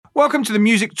Welcome to the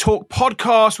Music Talk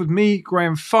podcast with me,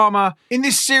 Graham Farmer. In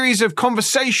this series of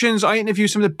conversations, I interview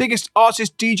some of the biggest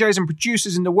artists, DJs, and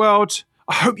producers in the world.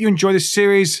 I hope you enjoy this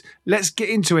series. Let's get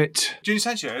into it. Junior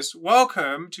Sanchez,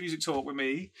 welcome to Music Talk with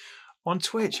me on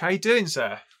Twitch. How you doing,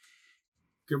 sir?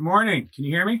 Good morning. Can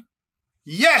you hear me?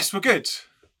 Yes, we're good.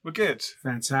 We're good.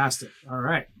 Fantastic. All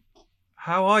right.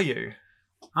 How are you?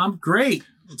 I'm great.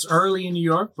 It's early in New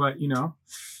York, but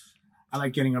I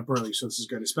like getting up early, so this is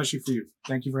good, especially for you.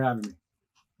 Thank you for having me.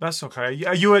 That's okay.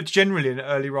 Are you generally an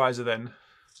early riser then?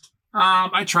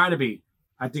 I try to be.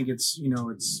 I think it's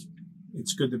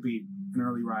good to be an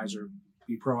early riser,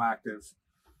 be proactive.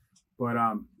 But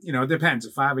it depends.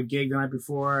 If I have a gig the night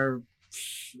before,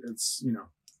 it's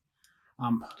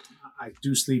I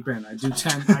do sleep in. I do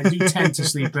tend to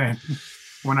sleep in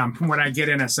when I get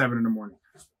in at 7 a.m.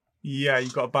 Yeah,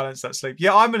 you've got to balance that sleep.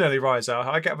 Yeah, I'm an early riser.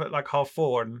 I get up at like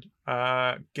 4:30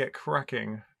 and get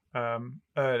cracking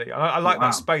early. I like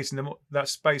that space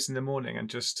in the morning and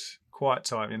just quiet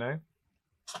time,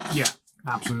 Yeah,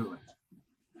 absolutely.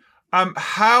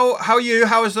 How are you?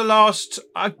 How was the last?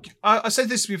 I said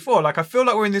this before. Like, I feel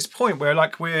like we're in this point where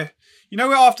we're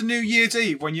after New Year's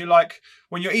Eve when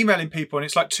you're emailing people and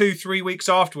it's like 2-3 weeks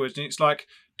afterwards and it's like,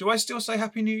 do I still say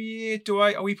Happy New Year?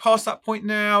 Are we past that point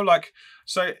now?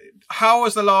 So how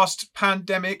has the last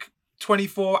pandemic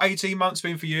 18 months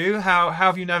been for you? How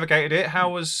have you navigated it?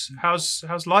 How's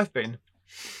life been?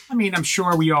 I mean, I'm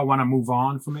sure we all want to move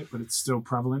on from it, but it's still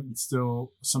prevalent. It's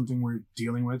still something we're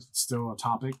dealing with. It's still a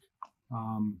topic.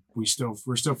 We're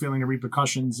still feeling the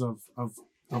repercussions of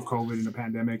COVID and the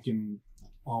pandemic in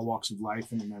all walks of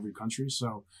life and in every country.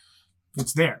 So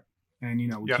it's there, and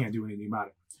we can't do anything about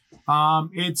it.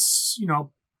 It's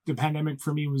the pandemic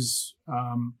for me was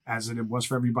as it was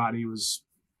for everybody, was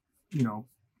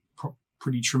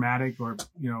pretty traumatic, or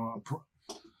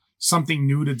something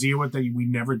new to deal with that we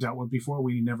never dealt with before.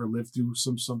 We never lived through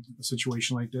some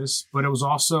situation like this, but it was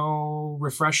also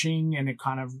refreshing and it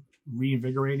kind of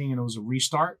reinvigorating, and it was a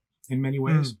restart in many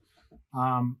ways.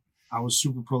 I was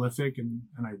super prolific and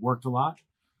I worked a lot,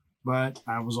 but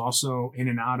I was also in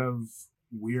and out of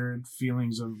weird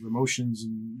feelings of emotions,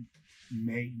 and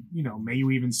may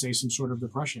you even say some sort of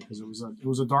depression, because it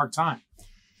was a dark time.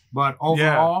 But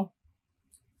overall,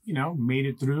 made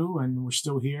it through, and we're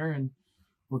still here, and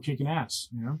we're kicking ass.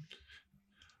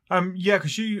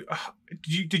 Because you're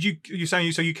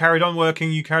saying you carried on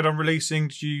working, you carried on releasing.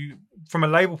 Did you, from a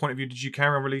label point of view, did you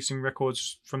carry on releasing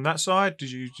records from that side?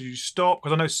 Did you stop?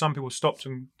 Because I know some people stopped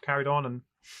and carried on. And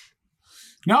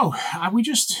no, we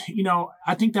just,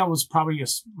 I think that was probably a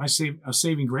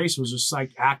saving grace, was just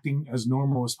like acting as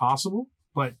normal as possible,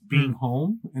 but being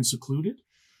home and secluded.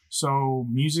 So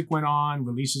music went on,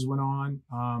 releases went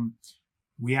on.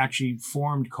 We actually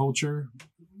formed Culture,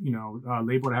 a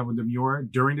label to have with Demure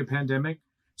during the pandemic.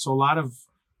 So a lot of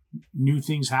new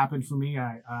things happened for me.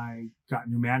 I got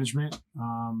new management,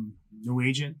 new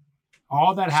agent.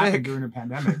 All that happened during the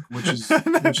pandemic, which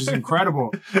is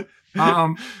incredible.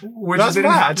 Which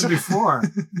didn't happen before.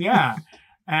 Yeah.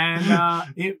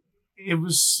 And it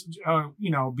was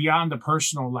beyond the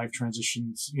personal life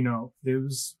transitions,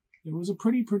 it was a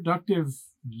pretty productive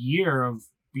year of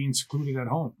being secluded at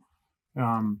home.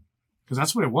 Because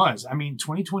that's what it was. I mean,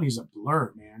 2020 is a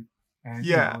blur, man. And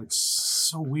it's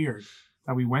so weird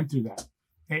that we went through that.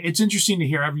 It's interesting to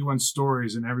hear everyone's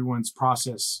stories and everyone's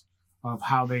process of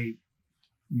how they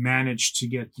managed to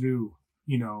get through,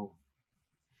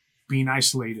 being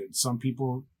isolated. Some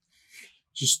people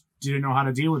just didn't know how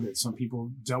to deal with it. Some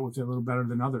people dealt with it a little better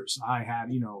than others. I had,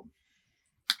 an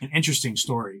interesting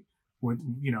story with,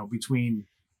 between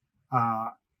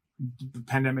the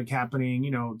pandemic happening,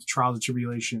 the trials and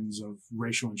tribulations of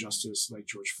racial injustice, like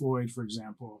George Floyd, for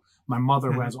example. My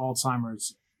mother, who has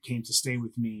Alzheimer's, came to stay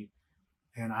with me,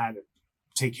 and I had to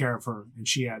take care of her, and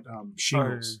she had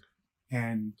shingles,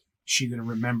 and she didn't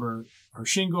remember her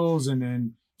shingles. And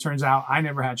then turns out I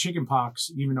never had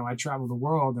chickenpox, even though I traveled the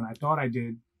world, and I thought I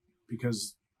did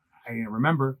because I didn't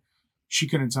remember. She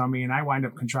couldn't tell me, and I wind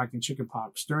up contracting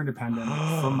chickenpox during the pandemic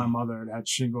from my mother that had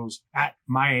shingles at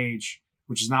my age,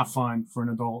 which is not fun for an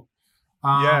adult.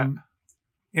 And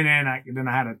then I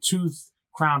had a tooth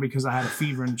crown because I had a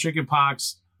fever, and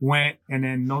chickenpox went, and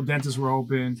then no dentists were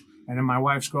open. And then my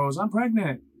wife goes, "I'm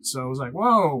pregnant." So it was like,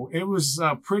 whoa, it was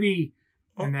pretty.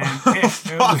 And then it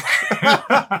was...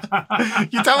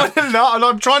 You don't want to laugh, and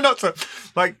I'm trying not to.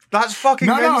 Like, that's fucking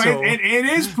mental. No, it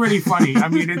is pretty funny. I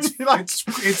mean, it's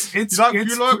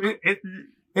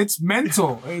it's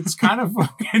mental. It's kind of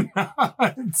fucking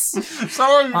nuts.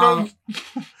 Sorry,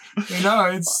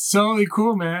 it's totally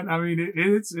cool, man. I mean,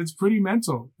 it's pretty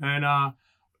mental. And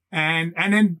And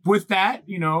then with that,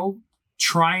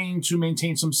 trying to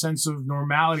maintain some sense of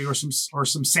normality or some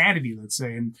sanity, let's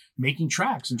say, and making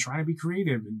tracks and trying to be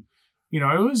creative. And,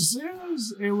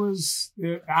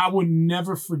 I would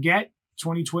never forget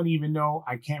 2020, even though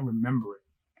I can't remember it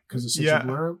because it's such a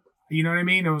blur. You know what I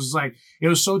mean? It was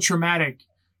so traumatic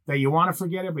that you want to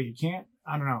forget it, but you can't.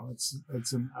 I don't know.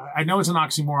 I know it's an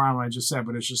oxymoron what I just said,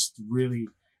 but it's just really,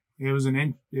 it was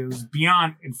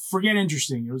beyond, forget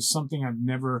interesting. It was something I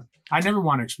never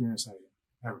want to experience that again.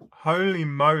 Ever. Holy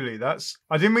moly, I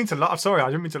didn't mean to laugh. Sorry, I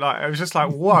didn't mean to laugh. It was just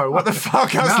like, whoa, what the fuck?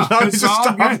 It's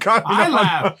all good. I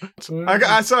laugh.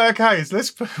 Okay, so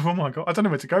let's, oh my God, I don't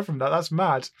know where to go from that. That's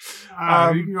mad.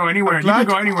 You can go anywhere.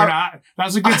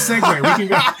 That's a good segue. We can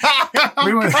go.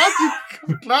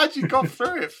 I'm glad you got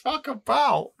through it. Fuck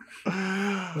about.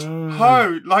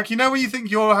 When you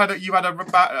think you had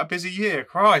a busy year.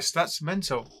 Christ, that's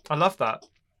mental. I love that.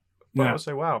 But Yeah.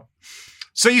 also, wow.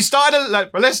 So you started.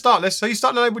 Let's start. So you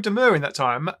started a label Demur in that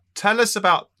time. Let's talk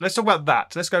about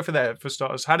that. Let's go for there for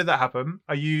starters. How did that happen?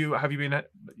 Have you been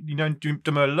doing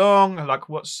Demur long? Like,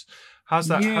 how's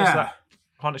that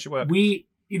partnership work? We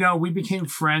became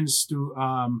friends through.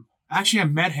 Actually, I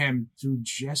met him through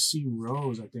Jesse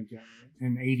Rose, I think,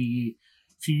 in ADE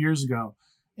a few years ago.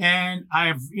 And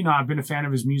I've been a fan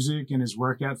of his music and his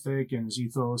work ethic and his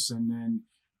ethos. And then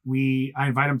I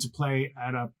invited him to play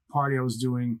at a party I was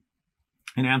doing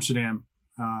in Amsterdam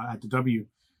at the W.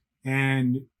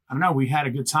 And I don't know, we had a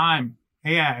good time.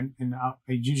 Yeah, and I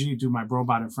usually do my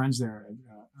Brobot and Friends there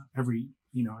every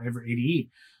ADE.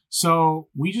 So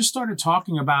we just started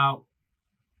talking about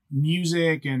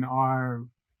music and our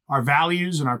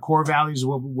values and our core values,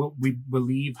 what we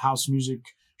believe house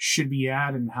music should be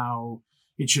at and how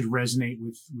it should resonate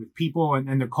with people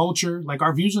and the culture. Like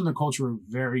our views on the culture are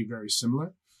very, very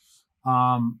similar.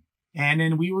 And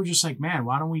then we were just like, man,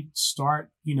 why don't we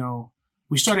start,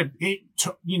 we started,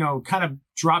 kind of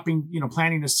dropping,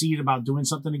 planting the seed about doing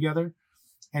something together.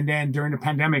 And then during the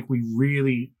pandemic, we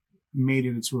really made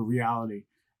it into a reality.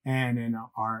 And then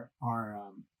our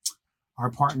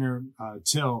partner,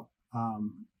 Till,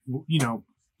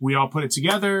 we all put it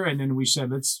together. And then we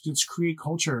said, let's create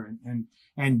culture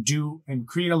and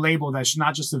create a label that's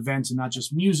not just events and not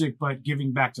just music, but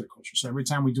giving back to the culture. So every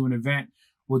time we do an event,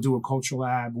 we'll do a cultural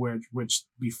lab which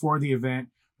before the event,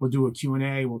 we'll do a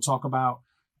Q&A. We'll talk about,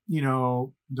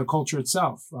 the culture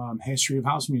itself, history of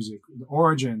house music, the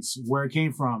origins, where it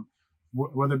came from,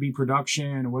 whether it be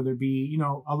production, whether it be,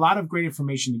 a lot of great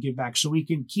information to give back so we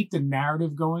can keep the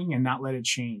narrative going and not let it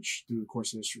change through the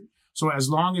course of history. So as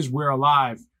long as we're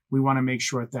alive, we want to make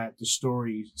sure that the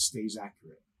story stays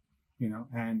accurate,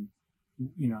 and,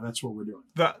 that's what we're doing.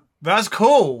 That's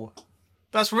cool.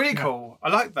 That's really cool. I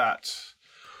like that.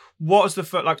 What was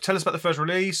tell us about the first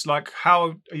release? Like,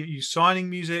 how are you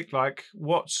signing music? Like,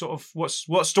 what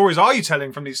stories are you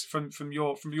telling from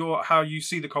your how you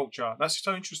see the culture? That's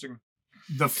so interesting.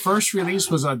 The first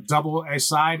release was a double A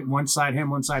side, one side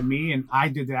him, one side me, and I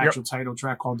did the actual title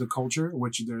track called The Culture,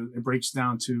 which it breaks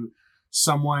down to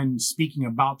someone speaking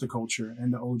about the culture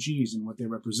and the OGs and what they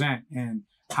represent and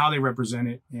how they represent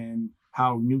it and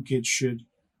how new kids should,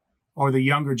 or the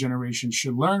younger generation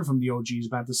should learn from the OGs,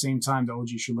 but at the same time, the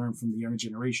OGs should learn from the younger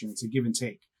generation. It's a give and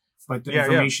take, but the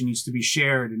information needs to be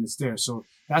shared and it's there. So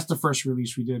that's the first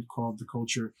release we did called The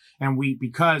Culture. And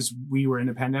because we were in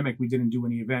a pandemic, we didn't do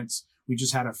any events. We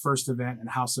just had a first event in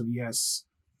House of Yes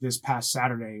this past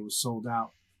Saturday. It was sold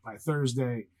out by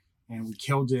Thursday and we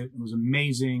killed it. It was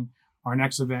amazing. Our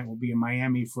next event will be in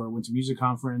Miami for a Winter Music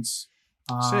Conference.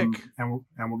 Sick. And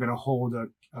we're going to hold a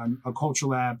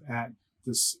cultural lab at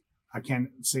this, I can't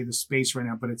say the space right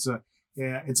now, but it's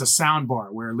a sound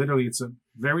bar where literally it's a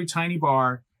very tiny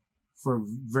bar for a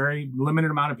very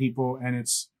limited amount of people. And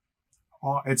it's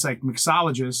like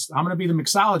mixologist. I'm going to be the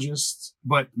mixologist,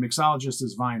 but mixologist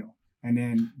is vinyl. And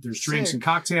then there's drinks and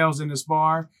cocktails in this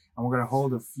bar. And we're going to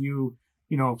hold a few,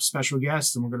 special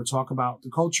guests and we're going to talk about the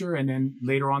culture. And then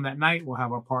later on that night, we'll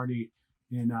have our party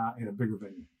in a bigger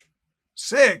venue.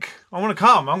 Sick. I want to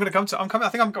come. I'm coming. I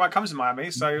think I'm coming to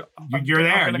Miami. So you're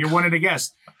there. You're one of the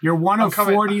guests. You're one of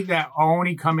 40 that are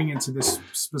only coming into this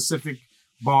specific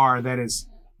bar that is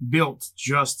built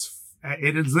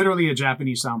it is literally a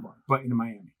Japanese sound bar, but in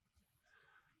Miami.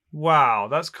 Wow,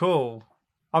 that's cool.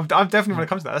 I'm definitely want to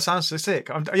come to that. That sounds so sick.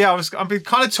 I'm been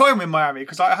kind of toying with Miami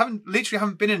because I haven't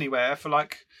been anywhere for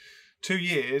like 2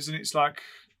 years, and it's like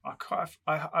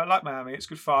I like Miami. It's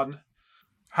good fun.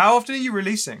 How often are you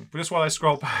releasing? Just while I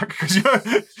scroll back, because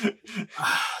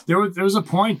there was a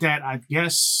point that I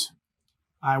guess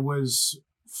I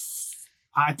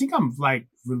think I'm like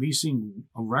releasing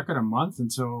a record a month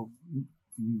until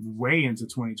way into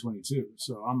 2022.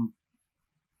 So I'm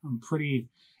pretty.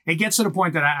 It gets to the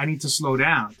point that I need to slow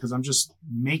down because I'm just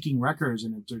making records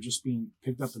and they're just being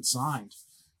picked up and signed,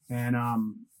 and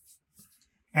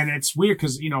it's weird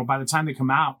because by the time they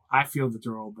come out, I feel that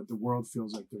they're old, but the world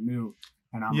feels like they're new.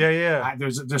 And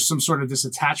there's some sort of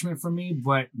disattachment from me,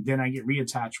 but then I get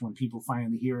reattached when people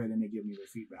finally hear it and they give me their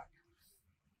feedback.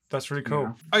 That's really cool.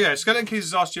 Yeah. Oh yeah, Skeleton Keys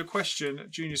has asked you a question,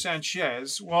 Junior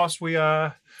Sanchez. Whilst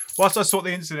I sort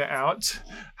the internet out,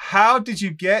 how did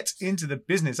you get into the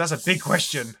business? That's a big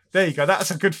question. There you go.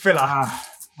 That's a good filler.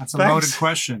 That's a loaded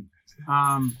question.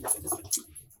 How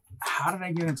did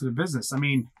I get into the business? I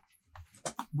mean,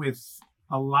 with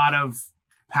a lot of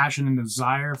passion and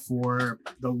desire for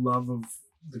the love of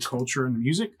the culture and the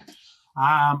music.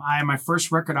 My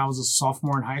first record, I was a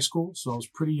sophomore in high school, so I was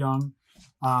pretty young.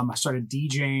 I started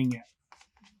DJing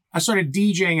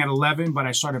at 11, but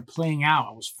I started playing out.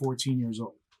 I was 14 years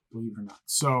old, believe it or not.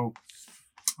 So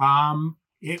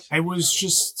it was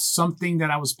just something that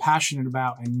I was passionate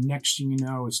about. And next thing you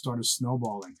know, it started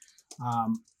snowballing.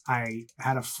 I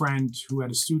had a friend who had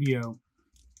a studio.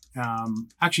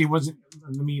 Actually, it wasn't.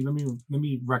 Let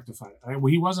me rectify it.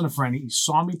 Well, he wasn't a friend. He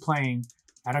saw me playing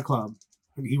at a club.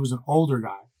 He was an older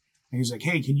guy, and he's like,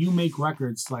 "Hey, can you make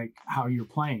records like how you're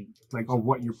playing, like or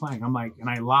what you're playing?" I'm like, and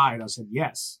I lied. I said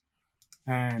yes,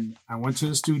 and I went to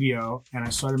the studio and I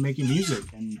started making music,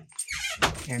 and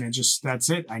that's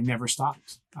it. I never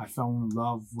stopped. I fell in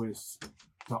love with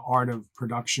the art of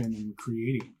production and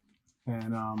creating,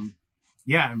 and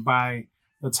and by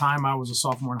the time I was a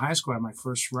sophomore in high school, I had my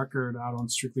first record out on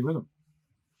Strictly Rhythm.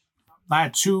 I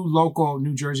had two local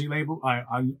New Jersey label,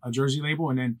 a Jersey label,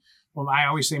 and then, I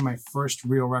always say my first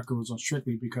real record was on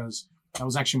Strictly because that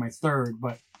was actually my third,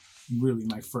 but really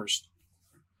my first.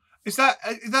 Is that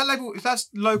label? Is that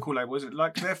local label? Is it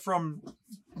like they're from?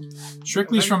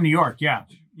 Strictly's from New York, yeah.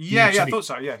 Yeah, I thought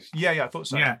so. Yeah, I thought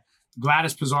so. Yeah,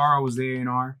 Gladys Pizarro was the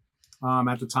A&R.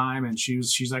 At the time, and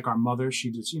she's like our mother.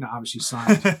 She just obviously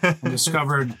signed and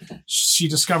she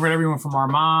discovered everyone from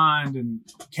Armand and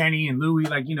Kenny and Louis.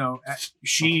 Like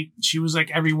she was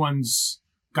like everyone's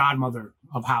godmother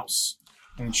of house,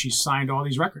 and she signed all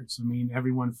these records. I mean,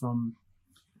 everyone from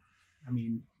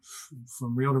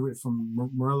real to from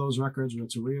Murillo's records, real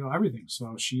to real, everything.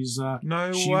 So she's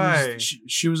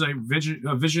she was a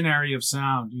visionary of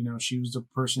sound. She was the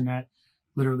person that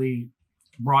literally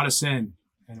brought us in.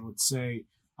 And would say,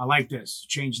 I like this,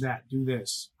 change that, do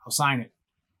this, I'll sign it.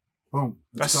 Boom.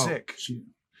 That's go. Sick. She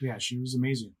was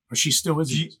amazing. But she still is.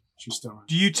 She's still on.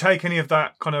 Do you take any of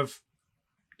that kind of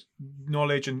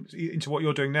knowledge and into what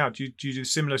you're doing now? Do you do a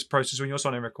similar process when you're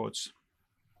signing records?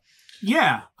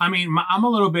 Yeah. I mean, I'm a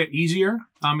little bit easier.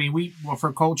 I mean,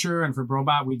 for Culture and for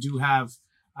Brobot, we do have,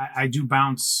 I do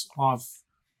bounce off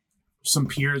some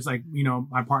peers, like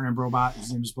my partner in Brobot,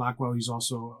 his name is Blackwell. He's a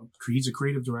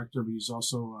creative director, but he's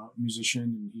also a musician,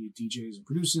 and he DJs and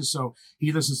produces. So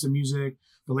he listens to music.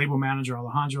 The label manager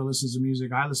Alejandro listens to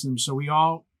music. I listen. So we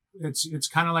all, it's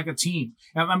kind of like a team.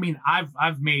 I mean,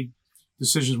 I've made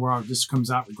decisions where this comes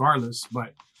out regardless,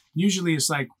 but usually it's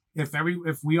like if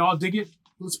we all dig it,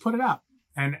 let's put it out.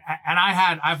 And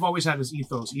I've always had this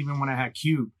ethos, even when I had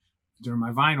Cube during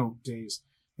my vinyl days.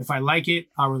 If I like it,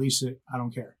 I'll release it. I don't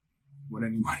care what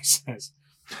anybody says.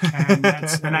 And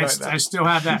I still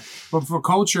have that. But for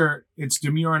Culture, it's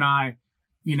Demure and I,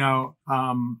 Demure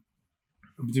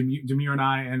and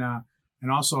I, and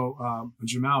also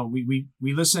Jamel.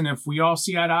 We listen if we all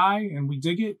see eye to eye and we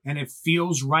dig it, and it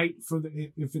feels right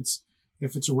if it's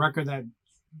a record that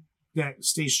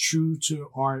stays true to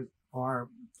our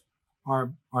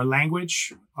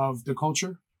language of the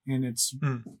culture, and it's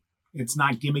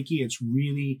not gimmicky. It's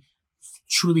really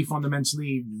truly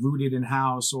fundamentally rooted in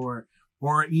house or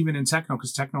even in techno,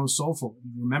 because techno is soulful.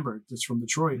 Remember, it's from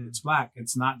Detroit. It's black.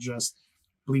 It's not just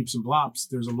bleeps and blops.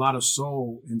 There's a lot of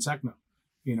soul in techno.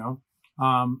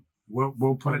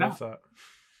 We'll put it out. That.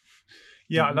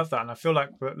 Yeah, I love that, and I feel like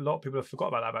a lot of people have forgot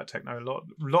about techno a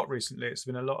lot recently. It's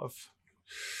been a lot of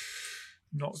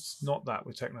not that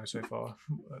with techno so far.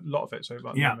 A lot of it so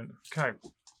far. Yeah. Okay.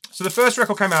 So the first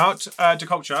record came out, To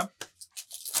Culture.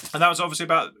 And that was obviously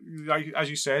about, as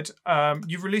you said,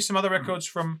 you've released some other records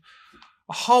from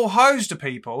a whole host of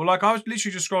people. Like, I was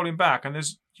literally just scrolling back, and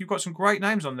you've got some great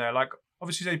names on there. Like,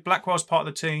 obviously, Blackwell's part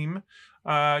of the team.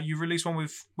 You released one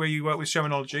where you work with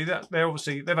Showmanology.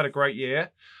 They've had a great year.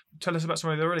 Tell us about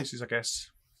some of their releases, I guess.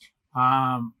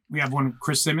 We have one with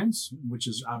Chris Simmons, which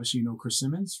is obviously Chris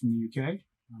Simmons from the UK.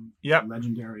 Yep.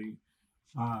 Legendary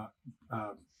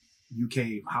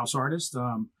UK house artist.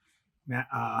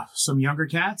 Some younger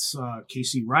cats,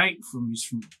 Casey Wright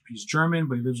he's German,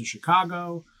 but he lives in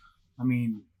Chicago. I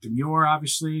mean, Demure,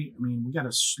 obviously. I mean, we got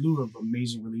a slew of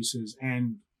amazing releases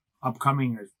and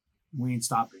upcoming. We ain't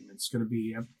stopping. It's going to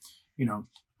be, you know,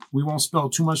 we won't spill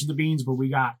too much of the beans, but we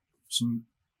got some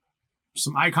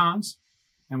icons,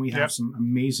 and we have some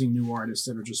amazing new artists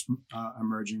that are just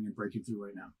emerging and breaking through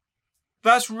right now.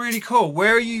 That's really cool.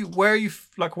 Where are you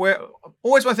like, where,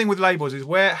 always my thing with labels is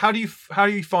how are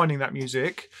you finding that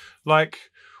music? Like,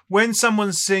 when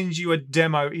someone sends you a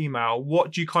demo email,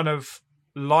 what do you kind of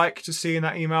like to see in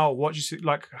that email? What do you see,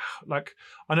 like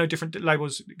I know different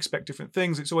labels expect different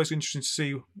things. It's always interesting to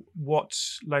see what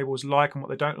labels like and what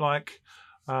they don't like.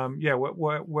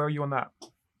 Where are you on that?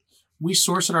 We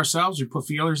source it ourselves. We put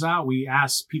feelers out. We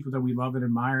ask people that we love and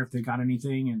admire if they got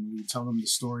anything, and we tell them the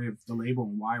story of the label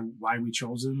and why we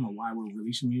chose them or why we're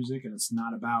releasing music. And it's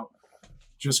not about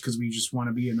just because we just want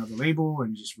to be another label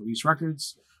and just release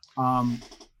records.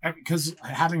 Because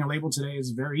having a label today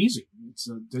is very easy. It's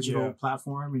a digital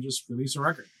platform. You just release a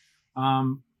record.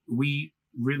 We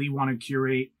really want to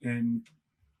curate and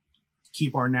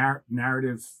keep our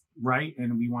narrative right,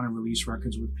 and we want to release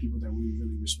records with people that we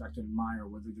really respect and admire,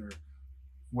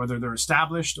 whether they're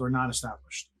established or not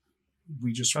established.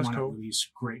 We just want to release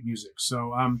great music.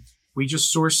 So we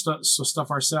just source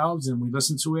stuff ourselves, and we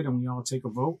listen to it, and we all take a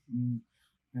vote, and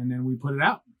then we put it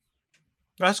out.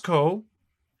 That's cool.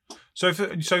 So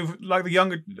like the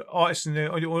younger artists in the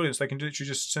audience, they can literally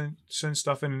just send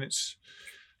stuff in, and it's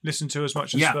listened to as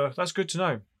much as that's good to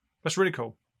know. That's really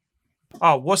cool.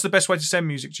 Oh, what's the best way to send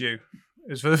music to you?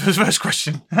 Is for the first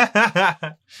question.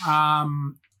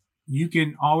 You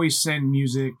can always send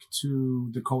music to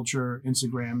the Culture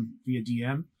Instagram via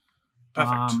DM.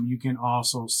 Perfect. You can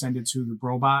also send it to the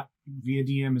Brobot via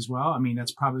DM as well. I mean,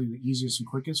 that's probably the easiest and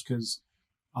quickest because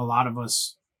a lot of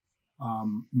us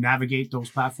navigate those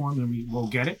platforms and we will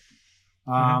get it.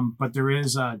 But there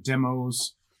is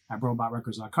demos at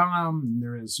robotrecords.com, and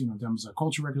there is demos at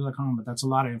culturerecords.com, but that's a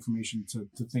lot of information to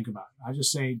think about. I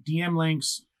just say DM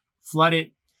links, flood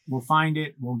it, we'll find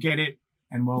it, we'll get it,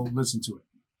 and we'll listen to it.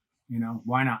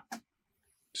 Why not?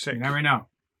 Sick. You never know.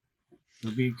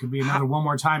 Could be another one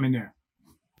more time in there.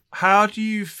 How do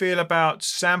you feel about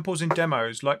samples in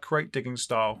demos, like crate digging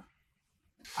style?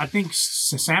 I think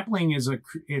sampling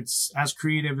it's as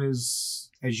creative as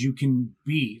you can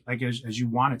be, like as you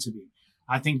want it to be.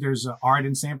 I think there's art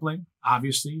in sampling.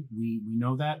 Obviously, we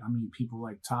know that. I mean, people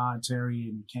like Todd, Terry,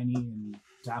 and Kenny, and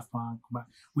Daft Punk, but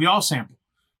we all sample.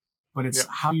 But it's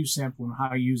how you sample and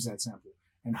how you use that sample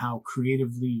and how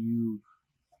creatively you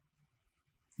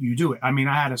do it. I mean,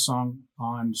 I had a song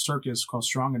on Circus called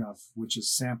Strong Enough, which is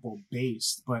sample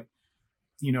based, but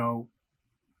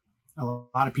a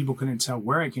lot of people couldn't tell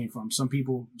where it came from. Some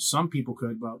people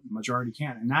could, but majority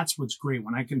can't. And that's what's great.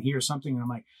 When I can hear something and I'm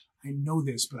like, I know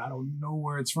this, but I don't know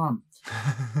where it's from.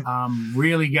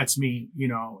 Really gets me,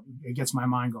 it gets my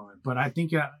mind going. But I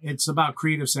think it's about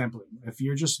creative sampling. If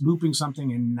you're just looping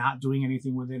something and not doing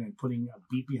anything with it and putting a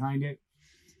beat behind it,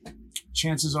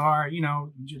 chances are,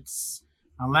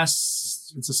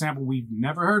 unless it's a sample we've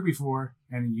never heard before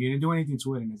and you didn't do anything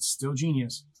to it and it's still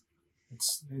genius,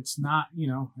 it's not,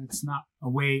 it's not a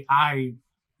way I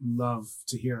love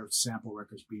to hear sample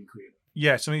records being created.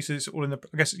 Yeah, so it's all in the,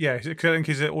 I guess, I think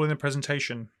is it all in the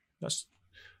presentation. That's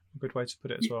a good way to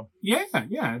put it as well. Yeah.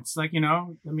 It's like,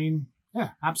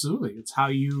 absolutely. It's how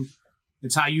you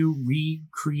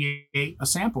recreate a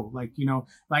sample.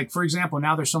 Like, for example,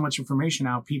 now there's so much information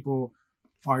out. People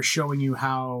are showing you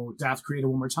how Daft created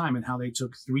One More Time and how they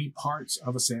took 3 parts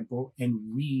of a sample and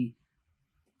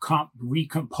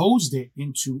recomposed it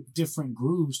into different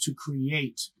grooves to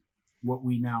create what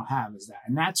we now have is that.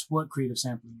 And that's what creative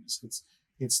sampling is.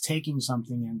 It's taking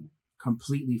something and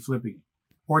completely flipping it,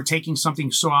 or taking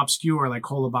something so obscure like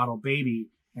Cola Bottle Baby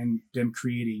and them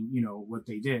creating, what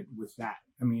they did with that.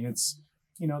 I mean, it's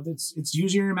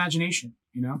using your imagination,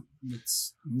 and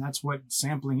that's what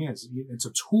sampling is. It's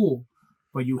a tool,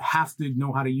 but you have to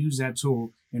know how to use that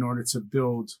tool in order to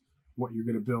build what you're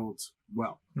going to build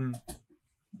well.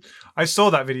 I saw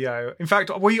that video. In fact,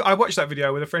 I watched that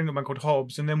video with a friend of mine called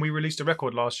Hobbs, and then we released a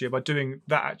record last year by doing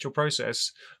that actual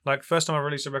process. Like, first time I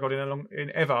released a record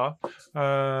in ever,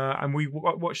 and we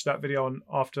watched that video on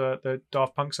after the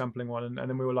Daft Punk sampling one, and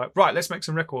then we were like, right, let's make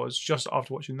some records just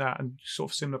after watching that, and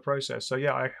sort of similar process. So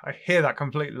yeah, I hear that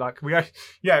completely. Like we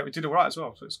did all right as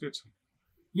well, so it's good.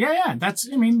 Yeah, that's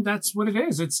what it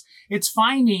is. It's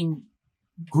finding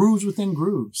grooves within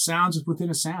grooves, sounds within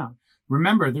a sound.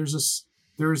 Remember, there's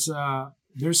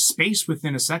space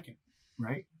within a second,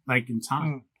 right? Like in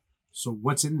time. So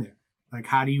what's in there? Like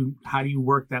how do you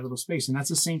work that little space? And that's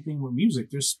the same thing with music.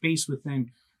 There's space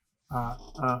within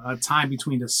a time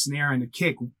between the snare and the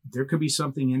kick, there could be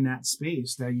something in that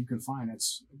space that you can find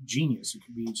that's genius. It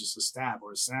could be just a stab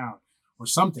or a sound or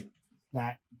something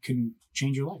that can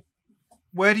change your life.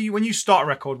 When you start a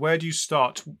record, where do you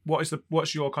start?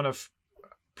 What's your kind of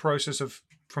process of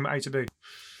from A to B?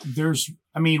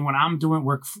 When I'm doing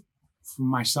work for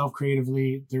myself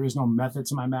creatively, there is no method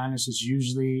to my madness. It's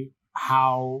usually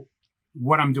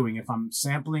what I'm doing. If I'm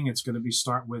sampling, it's going to be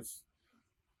start with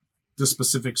the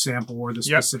specific sample or the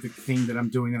specific thing that I'm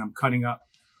doing that I'm cutting up.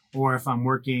 Or if I'm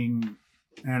working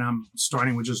and I'm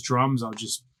starting with just drums, I'll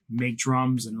just make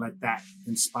drums and let that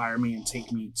inspire me and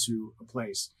take me to a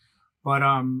place. But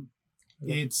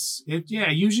it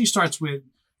usually starts with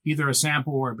either a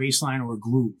sample or a bass line or a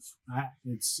groove.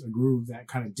 It's a groove that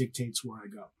kind of dictates where I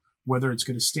go, whether it's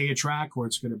going to stay a track or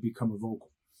it's going to become a vocal.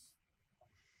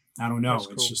 I don't know.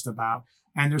 Cool. It's just about,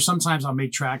 and there's sometimes I'll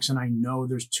make tracks and I know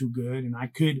there's too good and I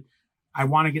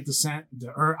want to get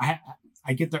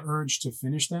I get the urge to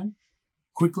finish them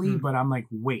quickly, but I'm like,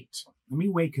 let me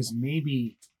wait because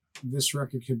maybe this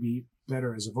record could be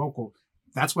better as a vocal.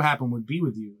 That's what happened with Be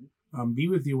With You. Be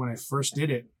With You, when I first did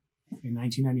it in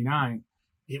 1999,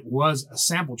 it was a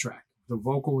sample track. The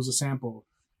vocal was a sample.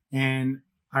 And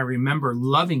I remember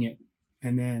loving it.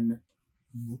 And then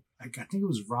I think it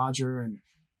was Roger and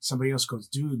somebody else goes,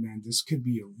 dude, man, this could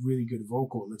be a really good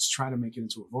vocal. Let's try to make it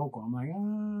into a vocal. I'm like,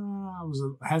 I was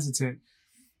hesitant.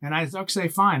 And I thought, okay,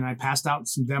 fine. And I passed out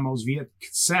some demos via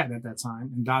cassette at that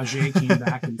time. And Dajé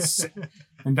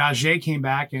came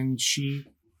back and she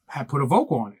had put a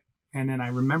vocal on it. And then I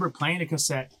remember playing a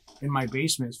cassette in my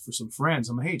basement for some friends.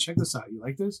 I'm like, hey, check this out. You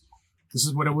like this? This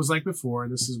is what it was like before.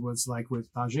 This is what it's like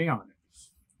with Dajé on it.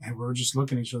 And we're just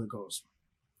looking at each other, goes,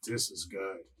 this is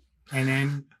good. And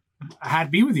then I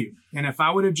had Be With You. And if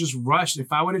I would have just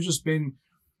been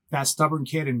that stubborn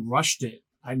kid and rushed it,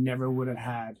 I never would have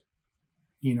had,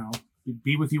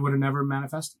 Be With You would have never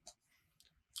manifested.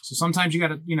 So sometimes you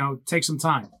got to, take some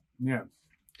time. Yeah.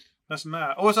 That's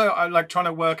mad. Also, I like trying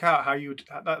to work out how you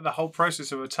the whole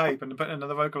process of a tape and putting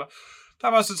another vocal.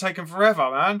 That must have taken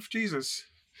forever, man. Jesus.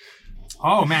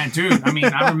 Oh man, dude.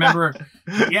 I remember.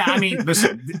 Yeah,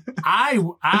 listen.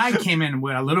 I came in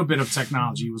with a little bit of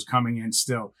technology was coming in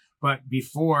still, but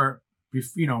before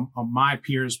my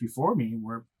peers before me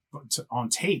were on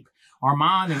tape.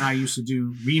 Armand and I used to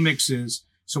do remixes,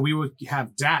 so we would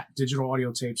have DAT, digital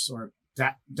audio tapes, or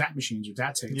DAT machines or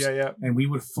DAT tapes. Yeah. And we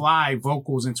would fly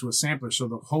vocals into a sampler. So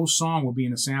the whole song will be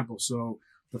in a sample. So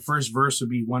the first verse would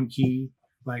be one key.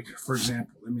 Like, for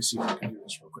example, let me see if I can do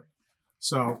this real quick.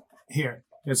 So here,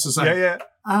 it's just like,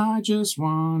 I just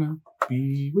want to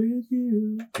be with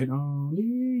you and only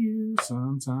you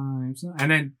sometimes.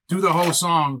 And then do the whole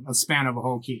song, a span of a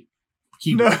whole key.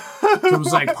 Keyboard. No. So it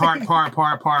was like part. It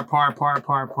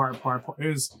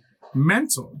was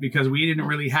mental because we didn't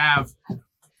really have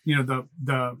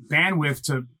the bandwidth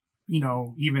to,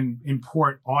 even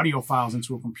import audio files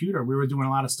into a computer. We were doing a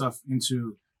lot of stuff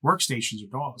into workstations or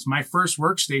DAWs. My first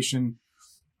workstation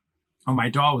on my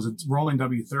DAW was a Roland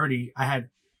W30. I had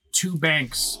 2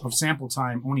 banks of sample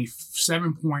time, only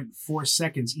 7.4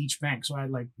 seconds each bank. So I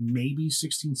had like maybe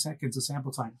 16 seconds of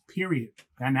sample time, period.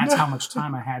 And that's how much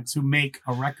time I had to make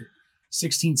a record.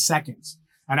 16 seconds.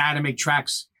 And I had to make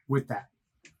tracks with that.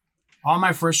 All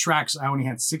my first tracks, I only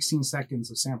had 16 seconds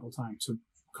of sample time to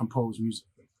compose music.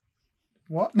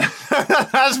 What?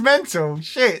 That's mental.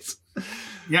 Shit.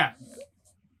 Yeah.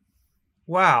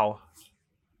 Wow.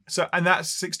 So, and that's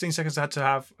 16 seconds I had to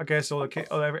have, I guess, all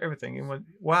everything.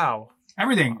 Wow.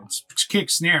 Everything. It's kick,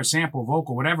 snare, sample,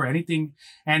 vocal, whatever, anything.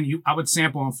 And I would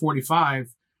sample on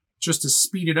 45 just to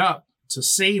speed it up, to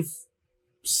save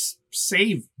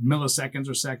milliseconds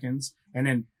or seconds, and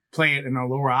then play it in a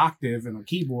lower octave in a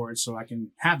keyboard so I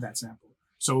can have that sample.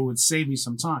 So it would save me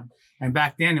some time. And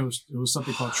back then it was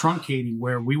something called truncating,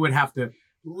 where we would have to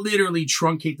literally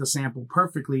truncate the sample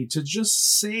perfectly to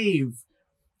just save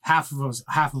half of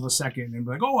a second and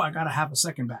be like, oh, I got to have a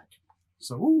second back.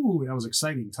 So, that was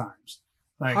exciting times.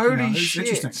 Like, holy shit.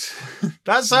 Interesting.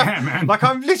 That's man. Like,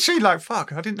 I'm literally like,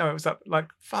 fuck, I didn't know it was that, like,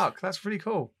 fuck, that's really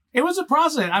cool. It was a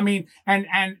process. And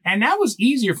that was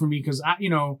easier for me because I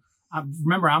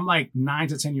remember I'm like 9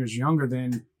 to 10 years younger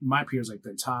than my peers, like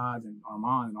the Todd and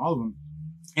Armand and all of them.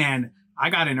 And I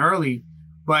got in early,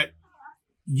 but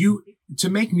to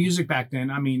make music back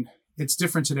then, it's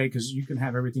different today because you can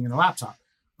have everything in a laptop,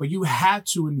 but you had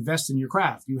to invest in your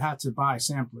craft. You had to buy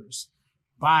samplers,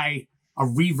 buy a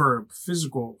reverb,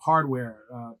 physical hardware,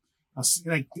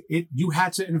 you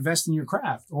had to invest in your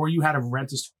craft, or you had to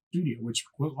rent a studio, which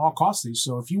was all costly.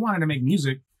 So if you wanted to make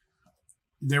music,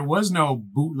 there was no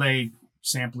bootleg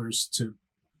samplers to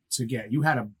to get. You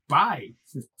had to buy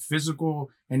physical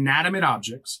inanimate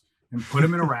objects and put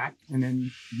them in a rack and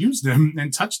then use them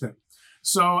and touch them.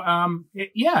 So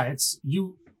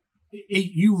you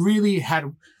really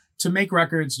had to make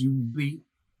records. You really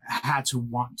had to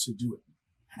want to do it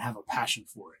and have a passion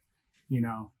for it,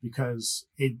 because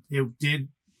it did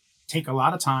take a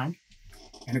lot of time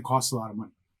and it costs a lot of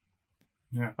money.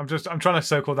 Yeah. I'm trying to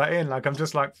circle that in. Like, I'm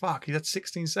just like, fuck, he had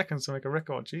 16 seconds to make a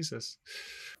record. Jesus.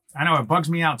 I know, it bugs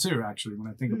me out too, actually, when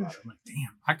I think about it. I'm like, damn,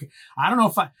 I don't know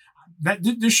if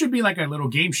there should be like a little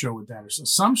game show with that or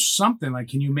something like,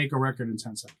 can you make a record in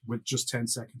 10 seconds with just 10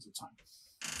 seconds of time?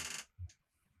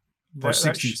 Or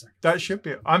 16 seconds. That should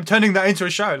be it. I'm turning that into a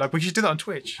show. Like, we should do that on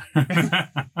Twitch.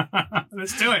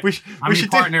 Let's do it. I'm your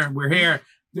partner. We're here.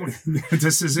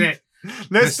 This is it.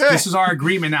 This is our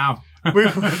agreement now.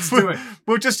 Let's do it.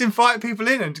 We'll just invite people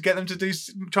in and to get them to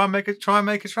try and make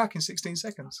a track in 16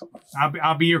 seconds.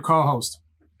 I'll be your co-host.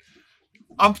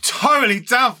 I'm totally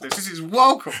down for this. This is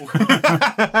welcome.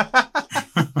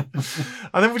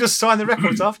 And then we'll just sign the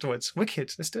records afterwards.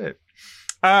 Wicked. Let's do it.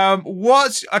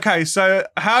 Okay? So,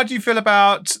 how do you feel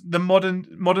about the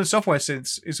modern software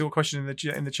synths? Is your question in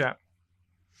the chat?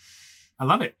 I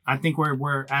love it. I think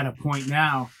we're at a point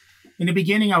now. In the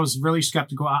beginning, I was really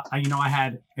skeptical. I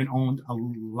had and owned a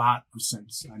lot of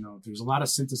synths. I know there's a lot of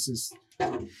synthesis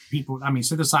people. I mean,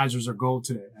 synthesizers are gold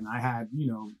today, and I had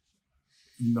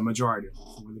the majority of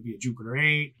them, whether it be a Jupiter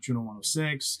 8, Juno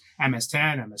 106,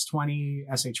 MS10, MS20,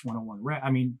 SH101 Red.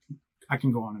 I mean, I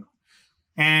can go on and on.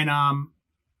 And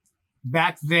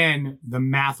back then, the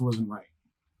math wasn't right,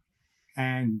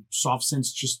 and soft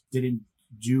synths just didn't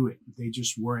do it. They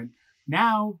just weren't.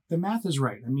 Now the math is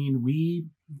right. I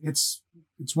mean, it's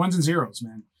ones and zeros,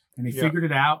 man. And they figured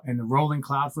it out. And the Rolling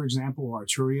Cloud, for example, or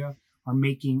Arturia are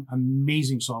making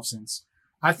amazing soft synths.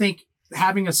 I think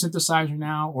having a synthesizer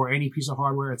now or any piece of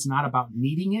hardware, it's not about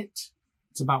needing it.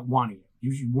 It's about wanting it.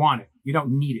 You want it. You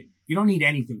don't need it. You don't need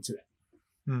anything today.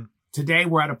 Today,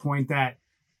 we're at a point that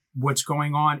what's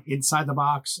going on inside the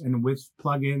box and with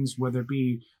plugins, whether it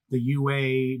be the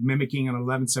UA mimicking an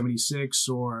 1176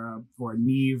 or a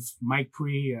Neve mic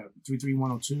pre,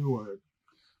 33102 or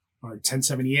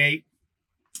 1078.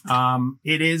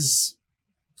 It is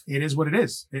what it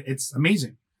is. It's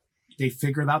amazing. They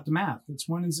figured out the math.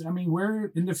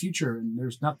 We're in the future and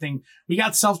there's nothing. We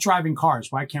got self-driving cars.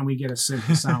 Why can't we get a synth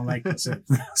to sound like a synth?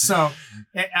 So,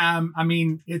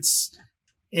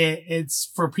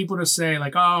 it's for people to say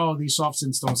like, oh, these soft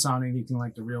synths don't sound anything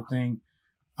like the real thing.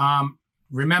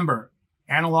 Remember,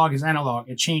 analog is analog.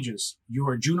 It changes.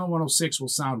 Your Juno 106 will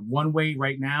sound one way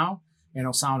right now, and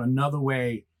it'll sound another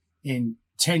way in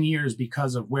 10 years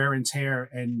because of wear and tear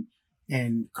and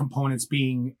components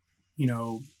being,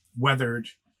 weathered,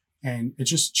 and it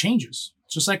just changes.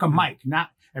 It's just like a mic.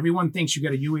 Not everyone thinks you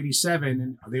get a U87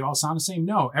 and they all sound the same.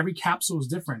 No, every capsule is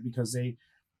different because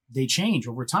they change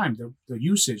over time. The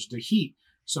usage, the heat,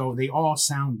 so they all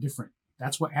sound different.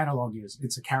 That's what analog is.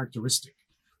 It's a characteristic.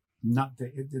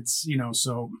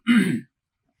 So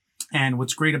and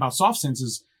what's great about soft synths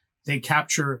is they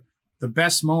capture the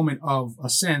best moment of a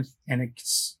synth, and it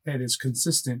is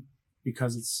consistent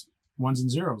because it's ones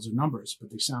and zeros or numbers, but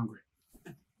they sound great.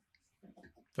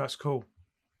 That's cool.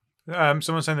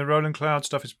 Someone's saying the Rolling Cloud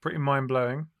stuff is pretty mind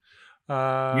blowing.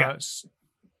 They're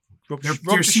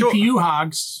CPU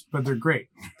hogs, but they're great.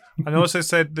 And also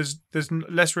said there's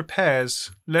less repairs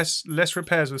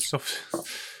with soft.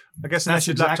 I guess unless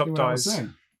your laptop dies.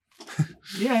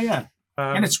 Yeah.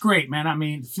 And it's great, man. I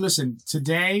mean, listen,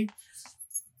 today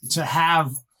to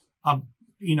have a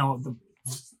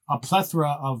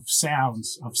plethora of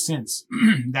sounds of synths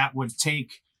that would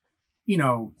take,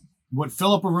 would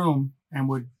fill up a room and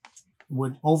would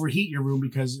overheat your room,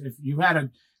 because if you had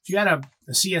a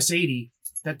CS80,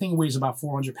 that thing weighs about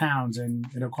 400 pounds and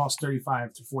it'll cost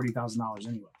 $35,000 to $40,000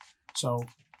 anyway. So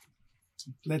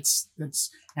let's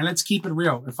keep it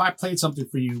real. If I played something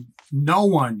for you, no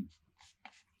one,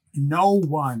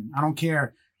 I don't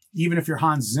care, even if you're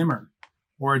Hans Zimmer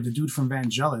or the dude from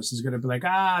Vangelis, is going to be like,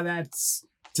 that's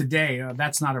today.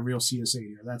 That's not a real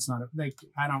CS80. Or that's not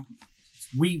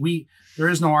there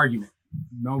is no argument.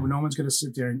 No one's going to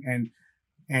sit there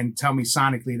and tell me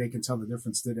sonically they can tell the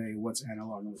difference today, what's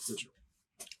analog and what's digital.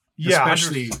 Yeah.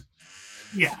 Especially,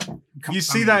 yeah. You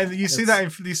see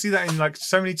that in like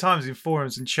so many times in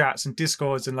forums and chats and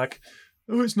discords and like,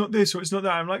 oh, it's not this or it's not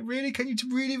that. I'm like, really? Can you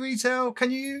really tell? Can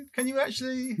you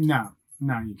actually? No,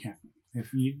 you can't.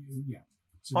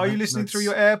 So are you listening through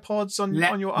your AirPods on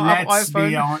your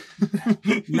iPhone?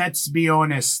 Let's be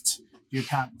honest. You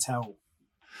can't tell.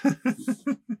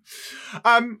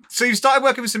 So you started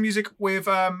working with some music with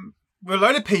with a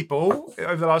load of people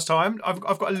over the last time. I've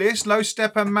got a list: Low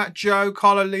Stepper, Matt Joe,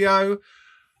 Carla Leo.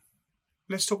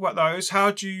 Let's talk about those.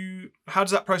 How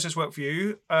does that process work for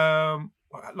you?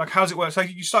 Like, how does it work? So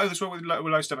you started this work with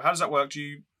Low Stepper. How does that work? Do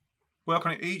you work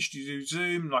on it each? Do you do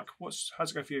Zoom? Like, how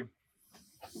does it go for you?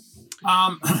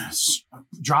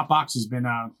 Dropbox has been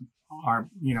our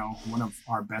one of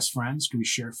our best friends. We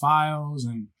share files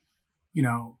and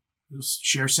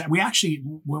share set. We actually,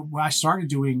 what I started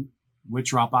doing with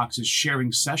Dropbox is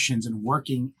sharing sessions and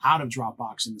working out of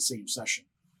Dropbox in the same session.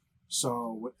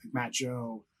 So with Matt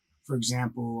Joe, for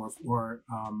example, or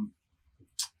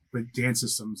with dance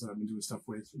systems that I've been doing stuff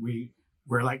with,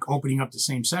 we're like opening up the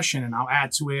same session, and I'll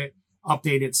add to it,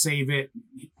 update it, save it.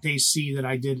 They see that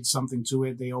I did something to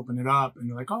it. They open it up and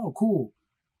they're like, oh, cool.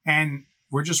 And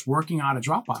we're just working out of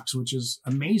Dropbox, which is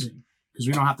amazing because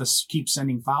we don't have to keep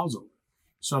sending files over.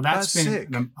 So that's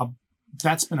been a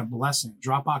blessing.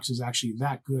 Dropbox is actually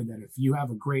that good that if you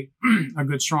have a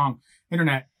good, strong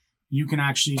internet, you can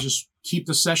actually just keep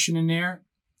the session in there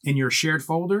in your shared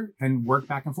folder and work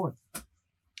back and forth.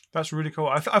 That's really cool.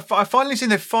 I finally seen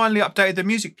they've finally updated the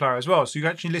music player as well, so you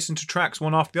can actually listen to tracks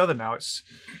one after the other now. It's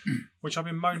which is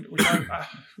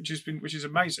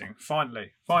amazing.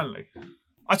 Finally.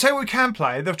 I tell you what we can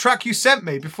play. The track you sent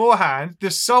me beforehand,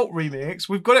 the Salt remix.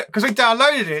 We've got it because we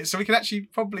downloaded it, so we can actually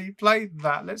probably play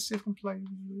that. Let's see if we can play.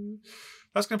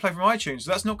 That's going to play from iTunes,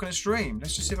 so that's not going to stream.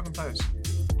 Let's just see if I can play this.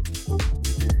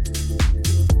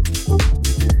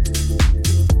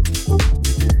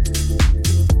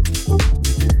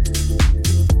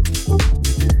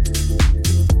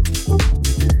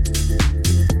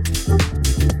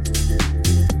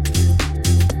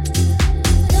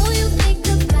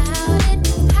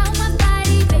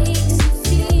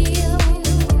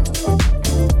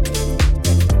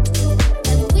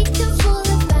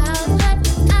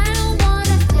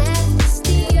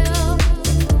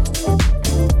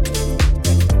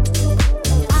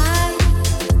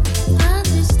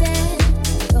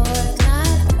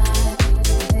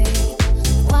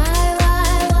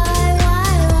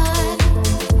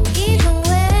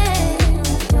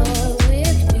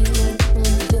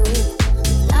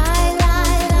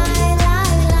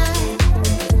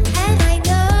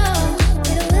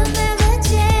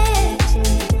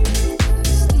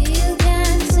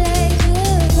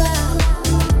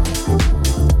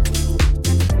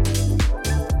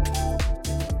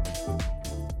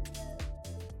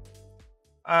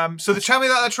 So tell me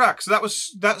about that track. So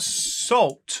that's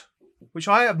Salt, which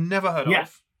I have never heard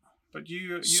of. But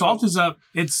you Salt is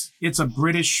it's a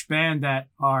British band that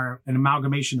are an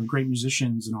amalgamation of great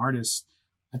musicians and artists,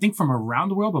 I think from around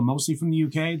the world, but mostly from the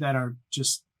UK, that are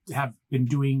just have been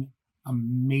doing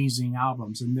amazing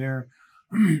albums. And they're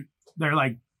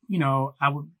like,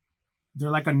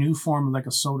 they're like a new form of like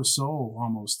a Soda Soul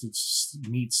almost. It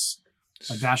meets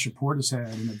a dash of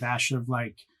Portishead and a dash of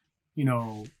like,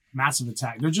 Massive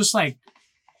Attack. They're just like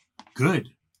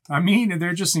good. I mean,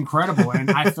 they're just incredible. And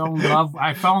I fell in love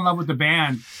with the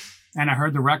band, and I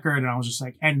heard the record and I was just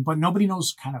like, but nobody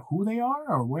knows kind of who they are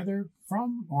or where they're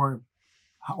from or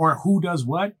who does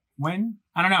what, when.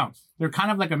 I don't know. They're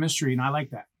kind of like a mystery, and I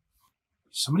like that.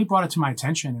 Somebody brought it to my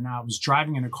attention, and I was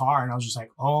driving in a car and I was just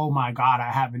like, oh my God,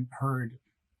 I haven't heard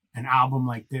an album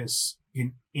like this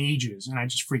in ages. And I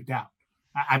just freaked out.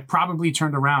 I probably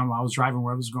turned around while I was driving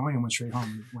where I was going and went straight home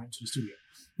and went to the studio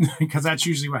because that's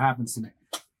usually what happens to me.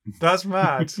 That's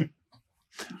mad.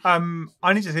 I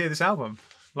need to hear this album.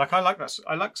 Like, I like that.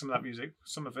 I like some of that music,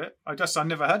 some of it. I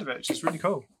never heard of it. It's just really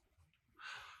cool.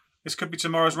 This could be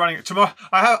tomorrow's running. Tomorrow,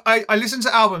 I listen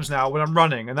to albums now when I'm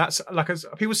running, and that's like, as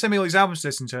people send me all these albums to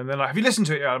listen to, and they're like, "Have you listened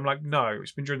to it yet?" I'm like, "No,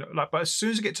 it's been during." But as soon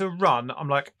as I get to a run, I'm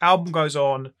like, album goes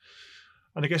on.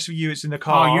 And I guess for you, it's in the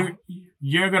car. Oh,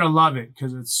 you're gonna love it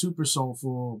because it's super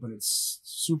soulful, but it's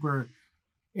super.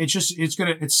 It's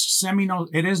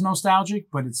it is nostalgic,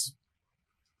 but it's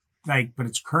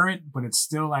current, but it's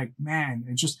still like, man,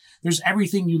 it's just, there's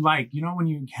everything you like. When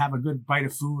you have a good bite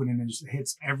of food and it just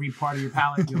hits every part of your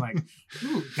palate, you're like,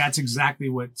 ooh, that's exactly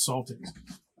what Salt is.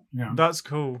 That's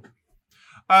cool.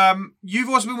 You've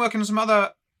also been working on some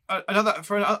another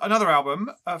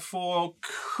album for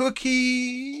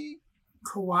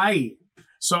Kawaii.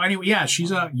 So anyway, yeah, she's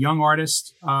a young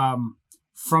artist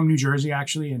from New Jersey,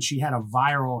 actually, and she had a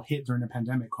viral hit during the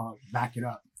pandemic called Back It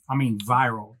Up. I mean,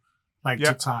 viral, like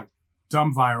TikTok,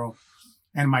 dumb viral.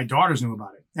 And my daughters knew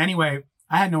about it. Anyway,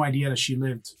 I had no idea that she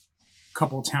lived a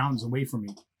couple towns away from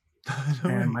me.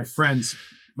 And my friends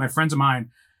of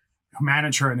mine who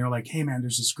manage her, and they were like, hey, man,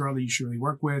 there's this girl that you should really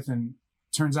work with. And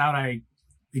turns out I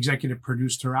executive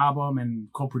produced her album and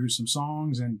co-produced some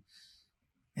songs. And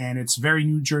and it's very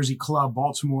New Jersey club,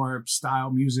 Baltimore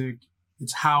style music.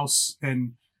 It's house,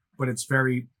 but it's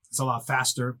a lot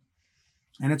faster,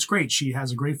 and it's great. She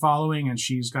has a great following, and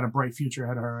she's got a bright future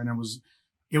ahead of her. And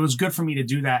it was good for me to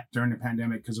do that during the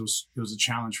pandemic, because it was a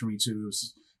challenge for me too. It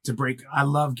was to break. I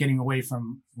love getting away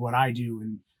from what I do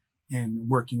and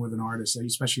working with an artist,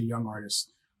 especially a young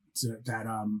artist,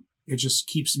 it just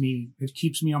keeps me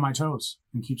on my toes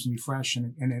and keeps me fresh,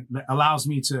 and it allows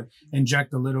me to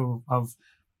inject a little of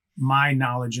my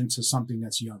knowledge into something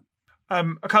that's young.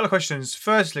 A couple of questions.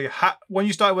 Firstly, when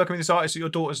you started working with this artist that your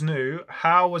daughters knew,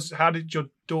 how did your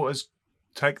daughters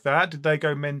take that? Did they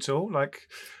go mental? Like,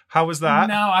 how was that?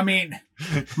 No, I mean,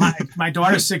 my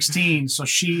daughter's 16, so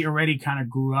she already kind of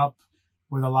grew up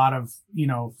with a lot of,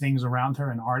 things around her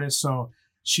and artists. So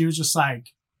she was just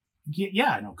like,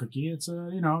 yeah, I know Cookie. It's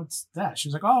it's that.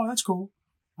 She's like, oh, that's cool.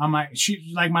 I'm like,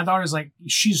 my daughter's like,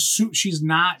 she's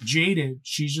not jaded.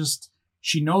 She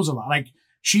knows a lot. Like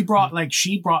she brought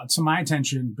to my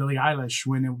attention Billie Eilish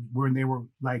when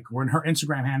her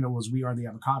Instagram handle was We Are the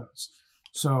Avocados.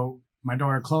 So my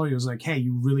daughter Chloe was like, hey,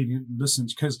 you really didn't listen,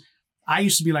 because I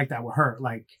used to be like that with her.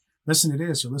 Like, listen to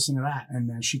this or listen to that. And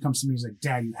then she comes to me and is like,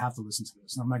 Dad, you have to listen to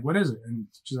this. And I'm like, what is it? And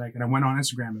she's like, and I went on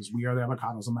Instagram as We Are the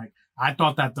Avocados. I'm like, I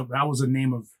thought that was the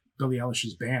name of Billie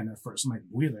Eilish's band at first. I'm like,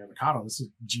 We Are the Avocados. This is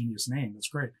a genius name. That's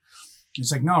great.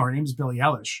 It's like, no, her name is Billie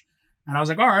Eilish. And I was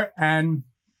like, all right.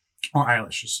 Or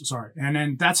Eilish, sorry. And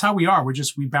then that's how we are.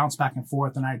 We bounce back and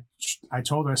forth. And I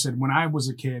told her, I said, when I was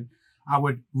a kid, I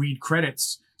would read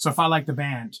credits. So if I like the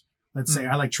band, let's say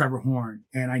I like Trevor Horn,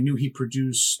 and I knew he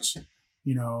produced,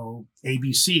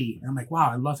 ABC. And I'm like, wow,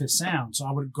 I love his sound. So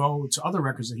I would go to other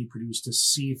records that he produced to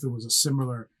see if it was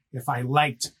if I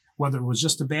liked, whether it was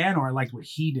just a band or I liked what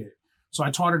he did. So I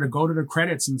taught her to go to the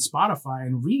credits in Spotify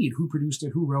and read who produced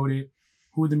it, who wrote it,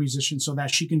 who are the musicians, so that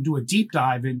she can do a deep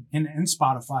dive in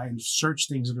Spotify and search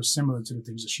things that are similar to the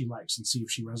things that she likes and see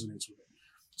if she resonates with it.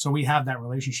 So we have that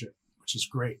relationship, which is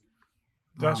great.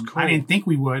 That's cool. I didn't think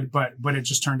we would, but it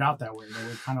just turned out that way. They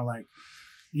were kind of like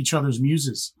each other's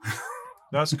muses.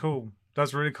 That's cool.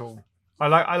 That's really cool.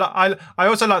 I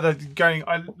also like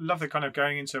I love the kind of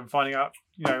going into and finding out,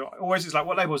 always it's like,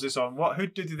 what label is this on? Who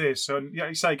did this? So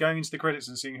you say going into the credits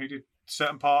and seeing who did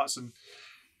certain parts. And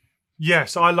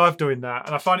yes, I love doing that.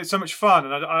 And I find it so much fun.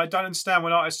 And I don't understand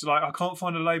when artists are like, I can't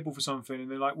find a label for something.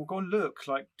 And they're like, well, go and look.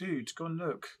 Like, dude, go and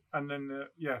look. And then,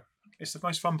 it's the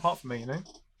most fun part for me,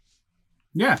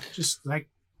 Yeah, just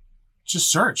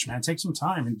search, man. Take some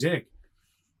time and dig.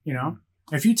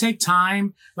 If you take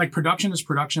time, like production is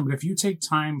production, but if you take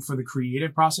time for the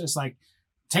creative process, like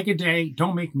take a day,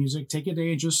 don't make music, take a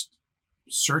day and just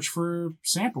search for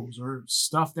samples or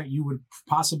stuff that you would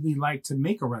possibly like to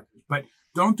make a record, but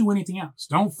don't do anything else.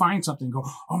 Don't find something and go,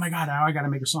 oh my God, now I got to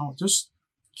make a song. Just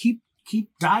keep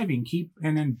diving,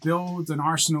 and then build an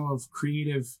arsenal of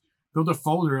build a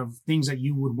folder of things that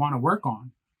you would want to work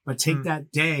on. But take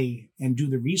that day and do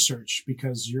the research,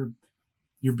 because you're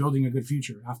building a good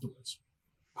future afterwards,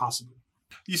 possibly.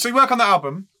 So you work on that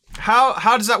album.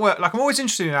 How does that work? Like, I'm always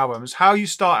interested in albums. How you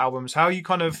start albums? How you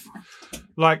kind of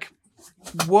like,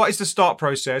 what is the start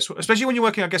process? Especially when you're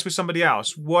working, I guess, with somebody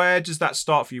else. Where does that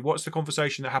start for you? What's the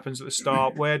conversation that happens at the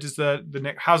start? Where does the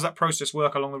next? How's that process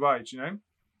work along the way? Do you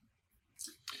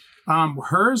know?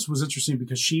 Hers was interesting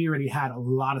because she already had a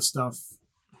lot of stuff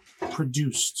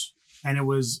produced. And it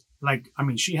was like, I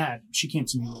mean, she came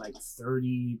to me with like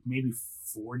 30, maybe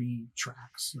 40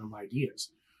 tracks of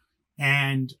ideas.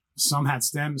 And some had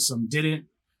stems, some didn't.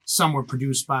 Some were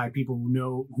produced by people who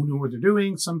knew what they're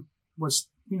doing. Some was,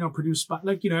 produced by,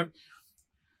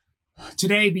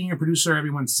 today being a producer,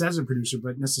 everyone says a producer,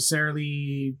 but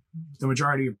necessarily the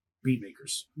majority of beat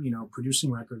makers.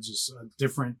 Producing records is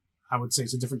I would say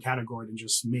it's a different category than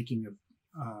just making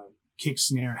a kick,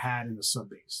 snare, hat, and a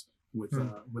sub bass with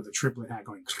a triplet hat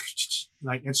going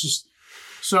like, it's just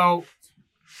so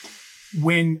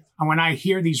when I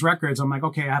hear these records, I'm like,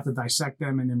 okay, I have to dissect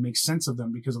them and then make sense of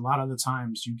them, because a lot of the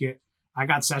times I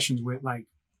got sessions with like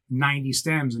 90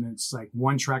 stems and it's like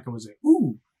one track was like,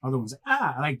 ooh, other one's like,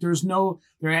 ah, like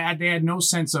they had no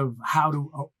sense of how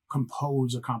to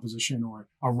compose a composition or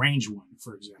arrange one,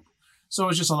 for example. So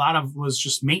it's just was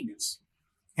just maintenance.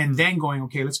 And then going,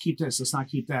 okay, let's keep this. Let's not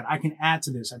keep that. I can add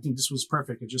to this. I think this was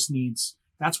perfect. It just needs,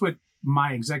 that's what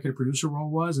my executive producer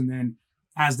role was. And then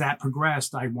as that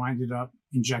progressed, I winded up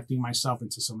injecting myself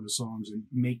into some of the songs and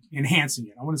enhancing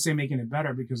it. I wouldn't say making it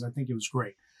better, because I think it was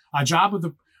great. A job of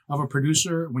a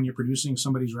producer when you're producing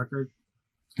somebody's record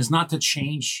is not to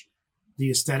change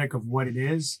the aesthetic of what it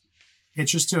is.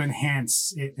 It's just to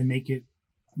enhance it and make it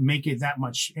make it that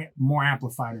much more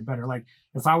amplified and better. Like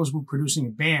if I was producing a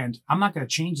band, I'm not going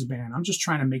to change the band. I'm just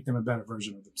trying to make them a better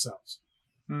version of themselves.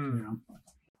 You know?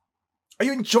 Are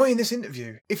you enjoying this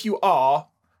interview? If you are,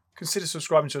 consider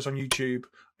subscribing to us on YouTube.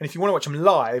 And if you want to watch them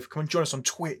live, come and join us on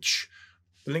Twitch.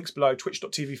 The link's below,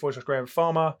 twitch.tv/Graham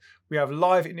Farmer. We have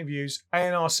live interviews,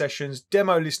 A&R sessions,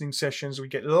 demo listening sessions. We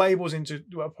get labels into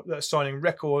that are signing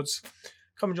records.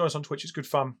 Come and join us on Twitch. It's good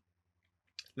fun.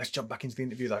 Let's jump back into the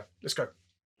interview, though. Let's go.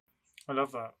 I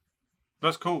love that.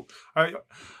 That's cool.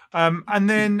 And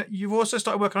then you've also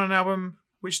started working on an album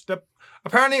which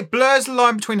apparently it blurs the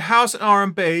line between house and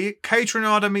R&B.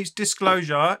 Cateronada meets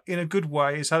Disclosure in a good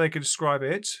way is how they could describe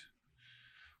it.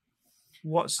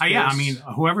 What's yeah, I mean,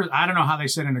 I don't know how they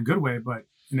said in a good way, but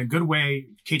in a good way,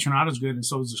 Catronada's good and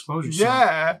so is Disclosure.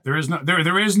 Yeah. So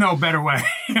there is no better way.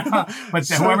 But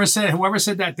whoever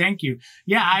said that, thank you.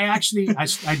 Yeah, I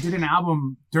did an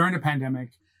album during the pandemic.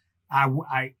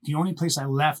 The only place I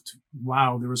left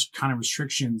while there was kind of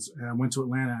restrictions, I went to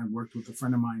Atlanta and worked with a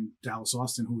friend of mine, Dallas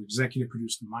Austin, who executive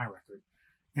produced my record.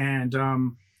 And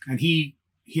he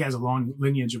has a long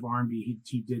lineage of R&B.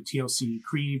 He did TLC,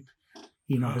 Creep.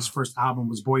 You know, his first album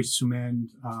was Boyz II Men.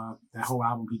 That whole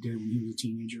album he did when he was a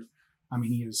teenager. I mean,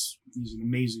 he's an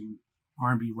amazing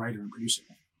R&B writer and producer.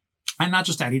 And not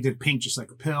just that, he did Pink, Just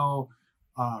Like a Pill,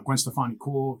 Gwen Stefani,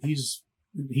 Cool. He's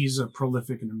a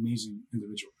prolific and amazing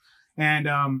individual. And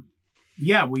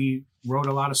we wrote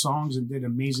a lot of songs and did an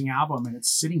amazing album, and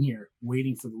it's sitting here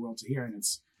waiting for the world to hear. And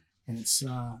it's it's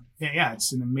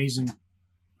an amazing.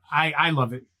 I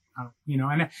love it. You know,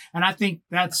 and I think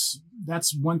that's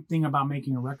one thing about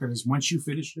making a record is once you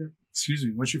finish it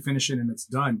and it's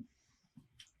done,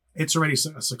 it's already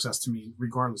a success to me,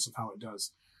 regardless of how it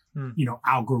does. You know,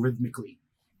 algorithmically,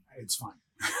 it's fine.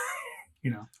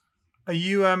 You know, are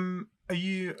you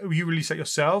release it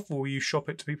yourself or will you shop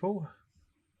it to people?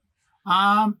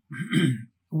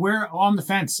 We're on the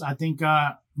fence. I think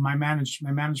my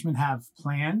management have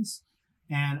plans,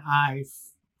 and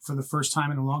for the first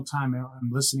time in a long time, I'm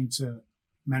listening to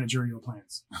managerial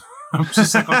plans. I'm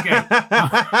just like, okay.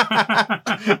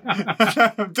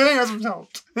 I'm doing as I'm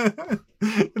told.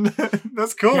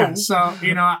 That's cool. Yeah, so,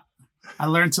 you know, I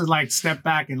learned to like step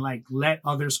back and like let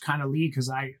others kind of lead because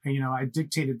I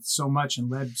dictated so much and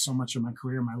led so much of my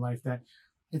career, my life that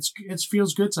it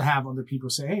feels good to have other people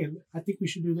say, hey, I think we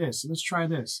should do this. Let's try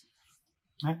this.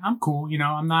 I'm cool. You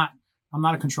know, I'm not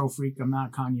a control freak. I'm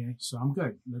not Kanye, so I'm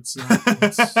good. Let's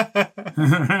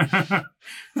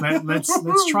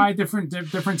try different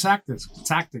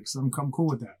tactics. I'm cool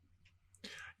with that.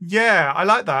 Yeah, I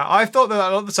like that. I've thought that a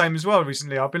lot the same as well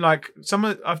recently. I've been like,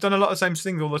 I've done a lot of the same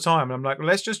things all the time, and I'm like,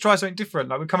 let's just try something different.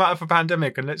 Like we come out of a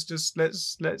pandemic, and let's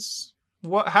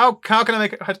how can I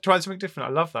try something different?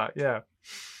 I love that. Yeah.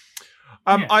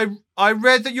 I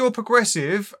read that you're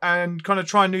progressive and kind of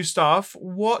try new stuff.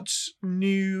 What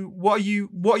are you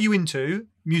into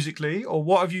musically, or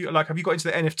what have you got into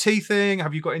the NFT thing?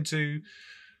 Have you got into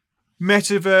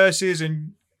metaverses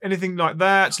and anything like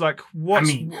that? Like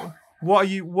what's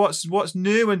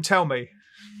new, and tell me.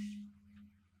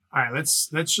 All right, let's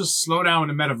just slow down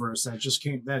in the metaverse.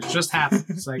 That just happened.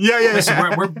 It's like listen,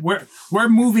 we're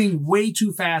moving way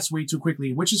too fast, way too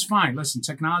quickly, which is fine. Listen,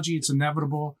 technology, it's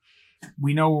inevitable.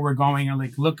 We know where we're going, and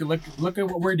like look at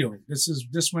what we're doing. This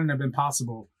wouldn't have been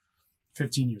possible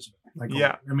 15 years ago. Like,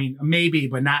 yeah, I mean, maybe,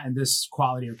 but not in this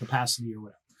quality or capacity or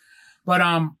whatever. But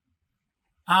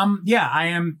I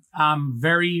am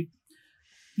very,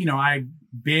 you know, I've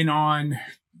been on,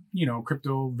 you know,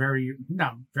 crypto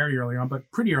not very early on, but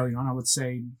pretty early on. I would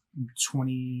say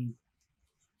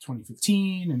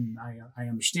 2015, and I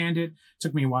understand it.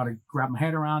 Took me a while to wrap my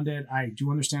head around it. I do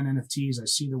understand NFTs. I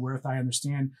see the worth. I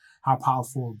understand how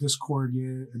powerful Discord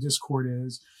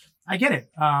is. I get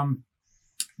it.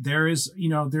 There's a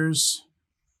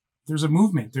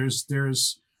movement. There's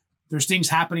things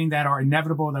happening that are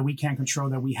inevitable that we can't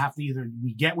control, that we have to either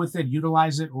we get with it,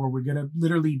 utilize it, or we're gonna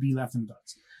literally be left in the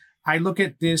dust. I look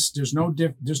at this. There's no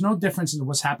difference in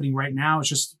what's happening right now. It's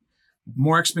just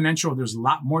more exponential. There's a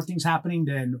lot more things happening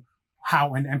than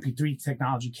how an MP3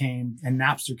 technology came and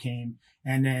Napster came,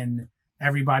 and then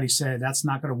everybody said that's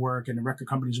not going to work, and the record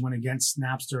companies went against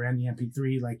Napster and the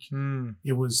MP3 like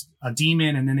it was a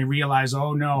demon, and then they realized,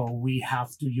 oh no, we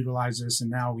have to utilize this,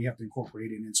 and now we have to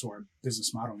incorporate it into our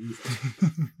business model.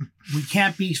 We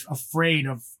can't be afraid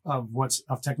of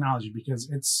technology, because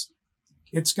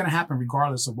it's going to happen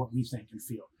regardless of what we think and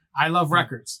feel. I love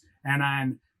records,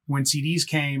 and when CDs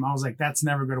came, I was like, that's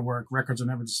never going to work. Records will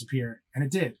never disappear. And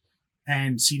it did.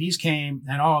 And CDs came,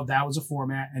 and that was a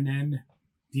format. And then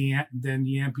the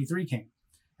MP3 came.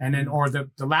 And then, or the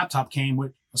laptop came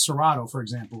with a Serato, for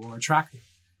example, or a Tractor.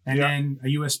 And then a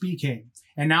USB came.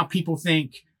 And now people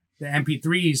think the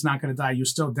MP3 is not going to die. You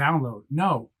still download.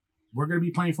 No, we're going to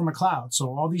be playing from a cloud. So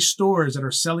all these stores that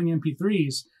are selling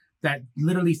MP3s that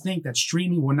literally think that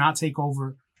streaming will not take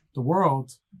over the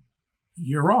world,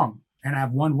 you're wrong. And I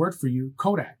have one word for you,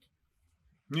 Kodak.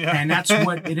 Yeah. And that's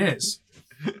what it is.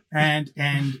 And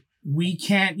we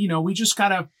can't, we just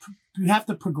we have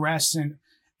to progress and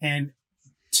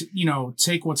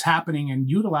take what's happening and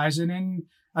utilize it and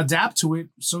adapt to it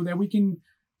so that we can,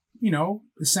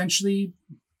 essentially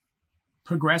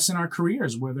progress in our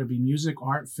careers, whether it be music,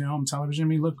 art, film, television. I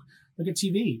mean, look at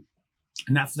TV.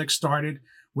 Netflix started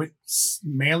with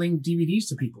mailing DVDs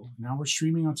to people. Now we're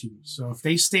streaming on TV. So if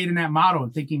they stayed in that model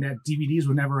and thinking that DVDs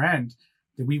would never end,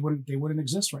 then they wouldn't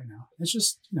exist right now. It's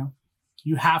just,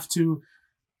 you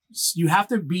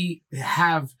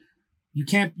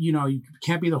can't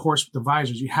be the horse with the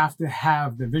visors. You have to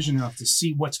have the vision enough to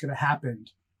see what's going to happen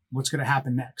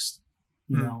next,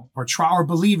 or try or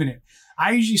believe in it.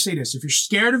 I usually say this: if you're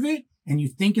scared of it and you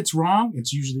think it's wrong,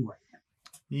 it's usually right.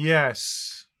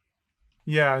 Yes.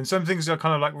 Yeah. And some things are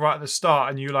kind of like right at the start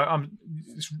and you're like,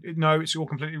 it's all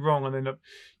completely wrong. And then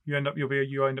you end up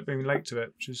being late to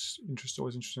it, which is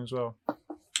always interesting as well.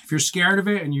 If you're scared of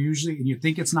it and you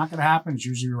think it's not going to happen, it's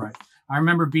usually right. I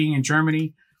remember being in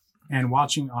Germany and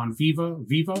watching on Viva,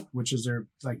 which is their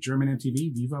like German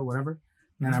MTV, Viva, whatever.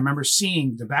 And I remember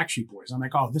seeing the Backstreet Boys. I'm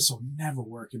like, oh, this will never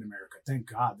work in America. Thank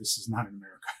God this is not in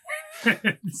America.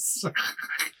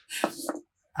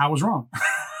 I was wrong.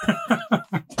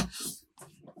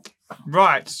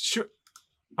 Right. I'm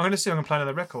going to see if I can play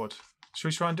another record. Should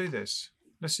we try and do this?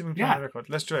 Let's see if we can play another record.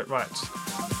 Let's do it. Right.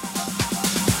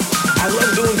 I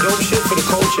love doing dope shit for the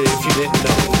culture if you didn't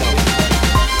know.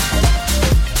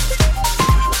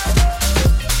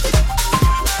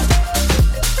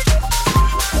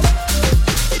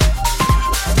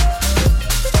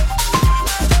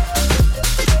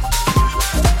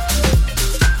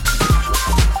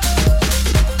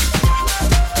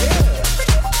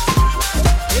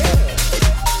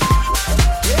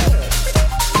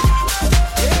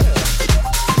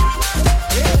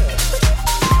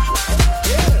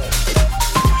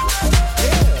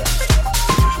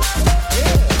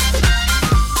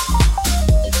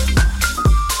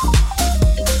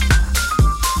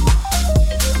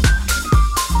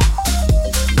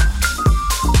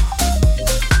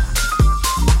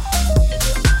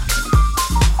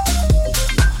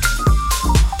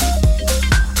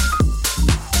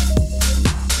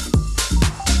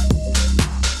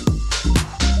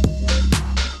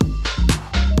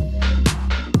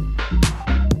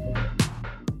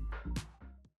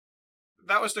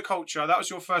 The Culture. That was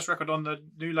your first record on the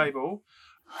new label.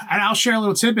 And I'll share a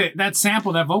little tidbit. That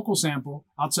vocal sample,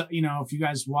 I'll tell if you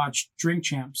guys watch Drink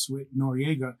Champs with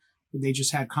Noriega, they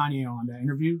just had Kanye on that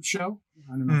interview show.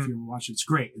 I don't know if you ever watched it. It's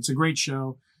great. It's a great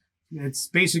show. It's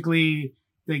basically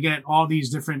they get all these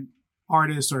different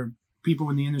artists or people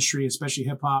in the industry, especially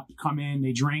hip hop, come in,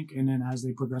 they drink, and then as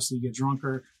they progressively get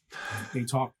drunker, they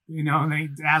talk, and they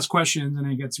ask questions, and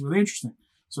it gets really interesting.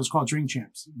 So it's called Drink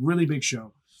Champs. Really big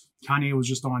show. Kanye was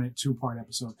just on it, 2-part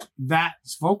episode. That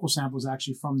vocal sample is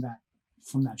actually from that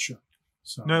show.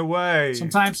 So no way.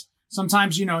 Sometimes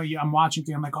I'm watching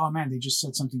things, I'm like, oh man, they just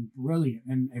said something brilliant,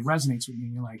 and it resonates with me.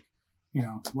 And you're like,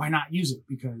 why not use it?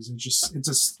 Because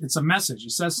it's a message.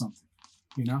 It says something.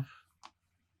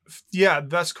 Yeah,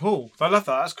 that's cool. I love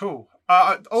that. That's cool.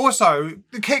 Also,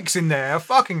 the kicks in there are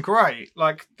fucking great.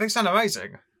 Like they sound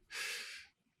amazing.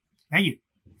 Thank you.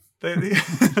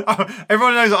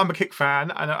 Everyone knows that I'm a Kick fan,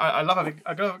 and I love a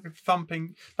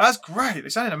thumping. That's great. They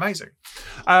sounded amazing.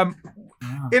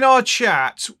 In our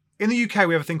chat in the UK,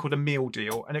 we have a thing called a meal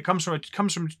deal, and it comes from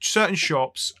certain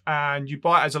shops, and you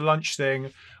buy it as a lunch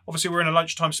thing. Obviously, we're in a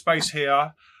lunchtime space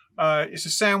here. It's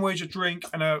a sandwich, a drink,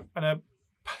 and a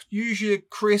usually a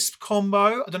crisp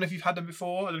combo. I don't know if you've had them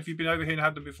before. I don't know if you've been over here and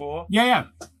had them before. Yeah.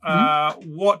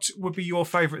 What would be your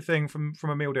favourite thing from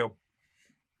a meal deal?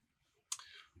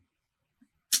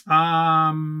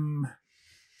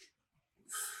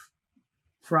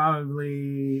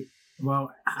 Probably.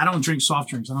 Well, I don't drink soft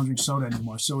drinks. I don't drink soda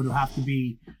anymore. So it'll have to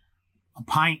be a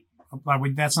pint.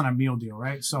 That's not a meal deal,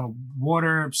 right? So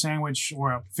water, sandwich,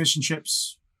 or fish and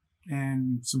chips,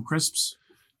 and some crisps.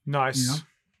 Nice.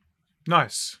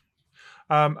 Nice.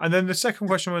 And then the second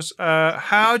question was,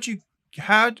 any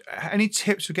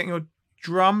tips for getting your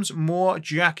drums more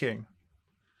jacking?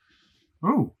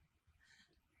 Ooh.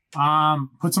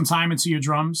 Put some time into your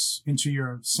drums, into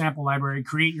your sample library,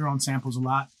 create your own samples a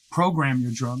lot, program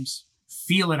your drums,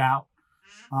 feel it out.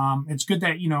 It's good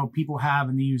that, people have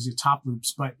and they use the top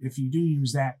loops, but if you do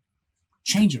use that,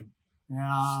 change them.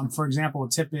 For example, a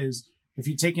tip is if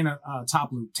you're taking a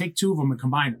top loop, take two of them and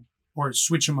combine them or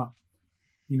switch them up.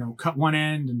 You know, cut one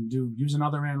end and use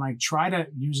another end. Like try to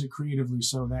use it creatively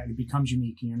so that it becomes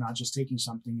unique and you're not just taking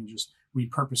something and just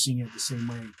repurposing it the same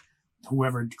way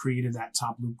whoever created that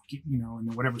top loop, you know,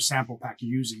 and whatever sample pack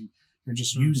you're using, you're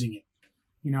just using it.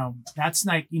 You know, that's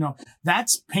like, you know,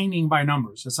 that's painting by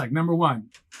numbers. It's like number one,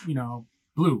 you know,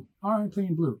 blue. All right,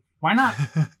 painting blue. Why not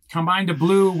combine the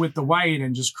blue with the white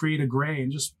and just create a gray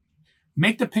and just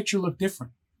make the picture look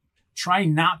different? Try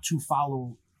not to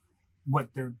follow what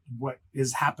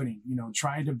is happening, you know,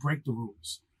 try to break the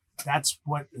rules. That's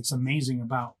what it's amazing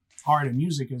about art and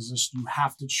music is just you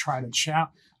have to try to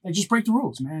like just break the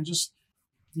rules, man. Just,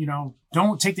 you know,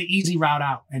 don't take the easy route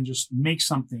out and just make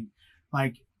something.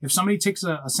 Like if somebody takes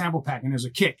a sample pack and there's a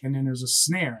kick and then there's a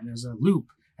snare and there's a loop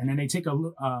and then they take a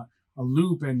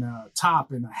loop and a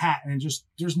top and a hat and just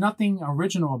there's nothing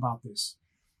original about this.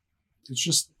 It's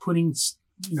just putting,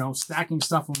 you know, stacking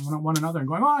stuff on one another and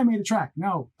going, oh, I made a track.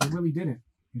 No, I really didn't.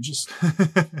 You just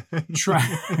try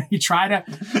to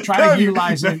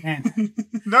utilize it and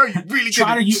no, you really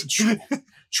didn't.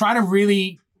 Try to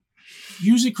really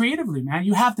use it creatively, man.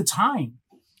 You have the time.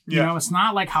 You know, it's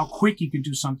not like how quick you can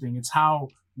do something. It's how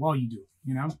well you do it,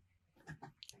 you know?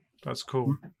 That's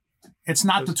cool. It's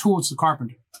not the tool, it's the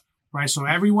carpenter, right? So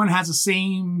everyone has the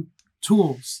same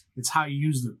tools. It's how you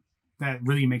use them that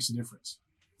really makes a difference.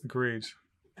 Agreed.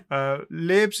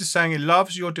 Libs is saying he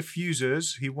loves your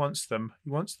diffusers. He wants them. He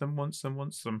wants them. All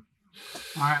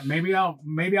right, maybe I'll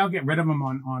get rid of them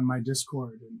on my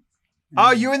Discord.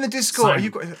 You're in the Discord.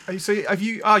 You've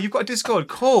got a Discord.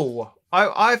 Cool.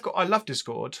 I love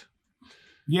Discord.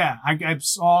 Yeah,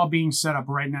 it's all being set up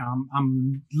right now.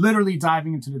 I'm literally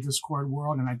diving into the Discord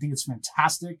world, and I think it's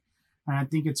fantastic. And I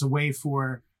think it's a way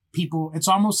for people. It's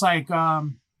almost like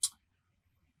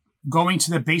going to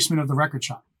the basement of the record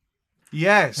shop.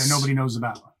 Yes. That nobody knows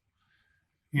about.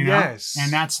 You know? Yes.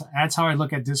 And that's how I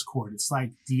look at Discord. It's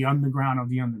like the underground of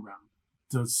the underground,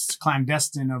 the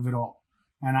clandestine of it all.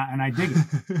 And I dig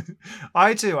it.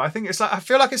 I do. I think I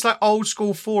feel like it's like old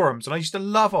school forums, and I used to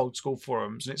love old school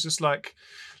forums, and it's just like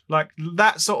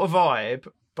that sort of vibe,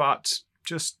 but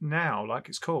just now, like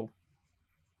it's cool.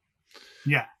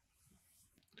 Yeah.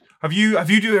 Have you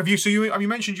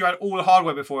mentioned you had all the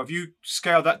hardware before? Have you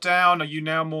scaled that down? Are you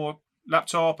now more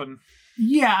laptop and?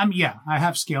 Yeah, I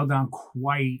have scaled down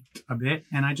quite a bit,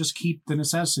 and I just keep the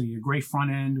necessity, a great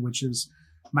front end, which is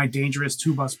my Dangerous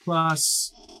 2-Bus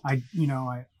Plus. I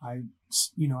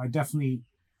definitely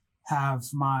have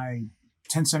my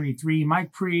 1073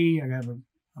 mic pre. I have a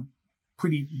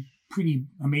pretty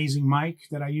amazing mic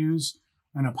that I use,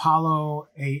 an Apollo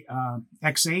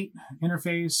X8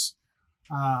 interface,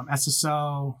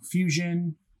 SSL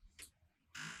Fusion.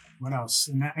 What else?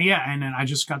 And then I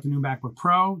just got the new MacBook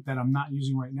Pro that I'm not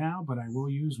using right now, but I will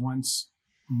use once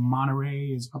Monterey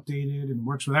is updated and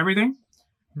works with everything.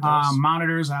 Nice.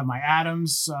 Monitors, I have my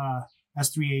Adams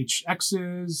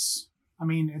S3HXs. I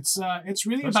mean, it's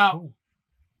really That's about cool.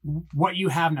 What you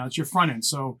have now. It's your front end.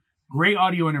 So great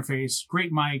audio interface,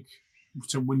 great mic.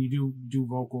 So when you do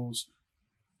vocals,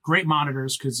 great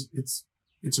monitors because it's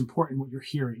important what you're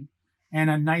hearing, and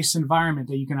a nice environment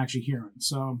that you can actually hear in.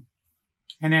 So.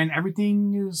 And then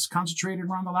everything is concentrated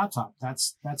around the laptop.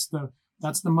 That's the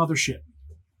mothership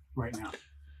right now.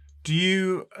 Do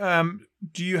you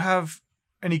have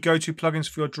any go-to plugins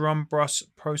for your drum bus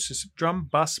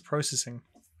processing?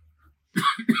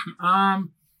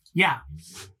 Yeah.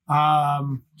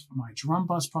 My drum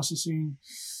bus processing.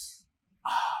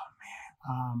 Oh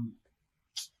man.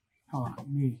 Hold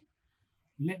on.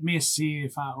 Let me see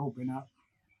if I open up.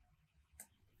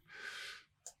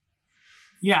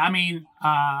 Yeah, I mean,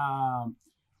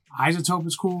 Isotope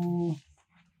is cool.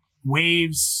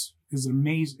 Waves is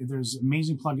amazing. There's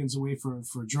amazing plugins away for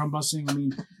drum bussing. I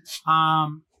mean, I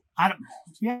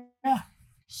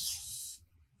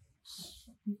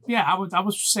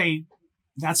would say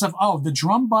that stuff. Oh, the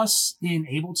drum bus in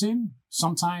Ableton,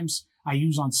 sometimes I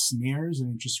use on snares,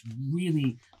 and it just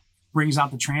really brings out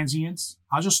the transients.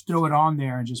 I'll just throw it on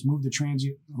there and just move the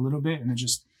transient a little bit, and it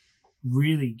just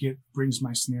really brings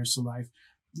my snares to life.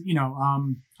 You know,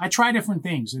 I try different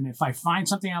things, and if I find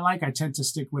something I like, I tend to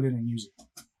stick with it and use it.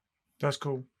 That's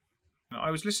cool.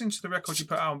 I was listening to the record you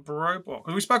put out on Brobot,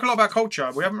 because we spoke a lot about culture.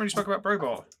 We haven't really spoken about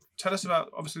Brobot. Tell us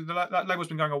about, obviously, that label's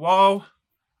been going a while.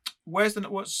 What's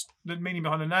the meaning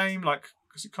behind the name? Like,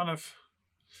 because it kind of,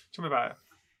 tell me about it.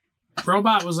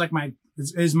 Brobot was like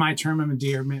is my term of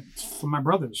endearment for my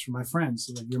brothers, for my friends.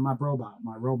 So like, you're my Brobot,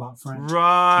 my robot friend.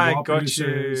 Right, got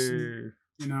you.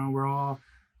 You know, we're all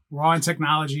in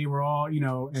technology. We're all, you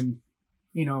know, and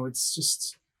it's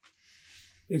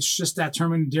just that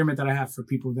term of endearment that I have for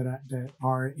people that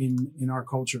are in our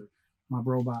culture, my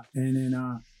robot. And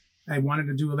then I wanted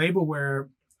to do a label where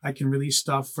I can release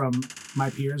stuff from my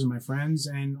peers and my friends,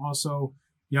 and also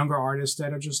younger artists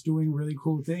that are just doing really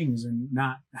cool things and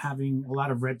not having a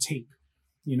lot of red tape.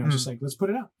 Just like, let's put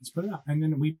it out. And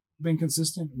then we've been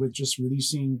consistent with just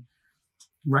releasing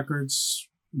records,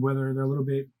 whether they're a little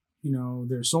bit,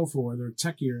 they're soulful or they're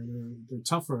techier, they're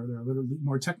tougher, they're a little bit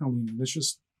more techno leaning. Let's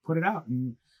just put it out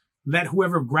and let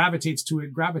whoever gravitates to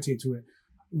it gravitate to it.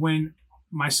 When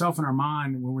myself and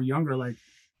Armand, when we're younger, like,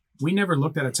 we never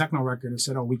looked at a techno record and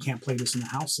said, oh, we can't play this in the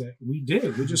house set. We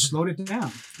did. We just slowed it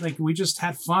down. Like, we just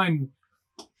had fun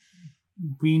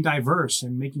being diverse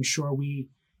and making sure we,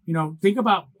 think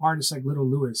about artists like Little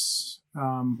Lewis,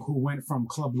 who went from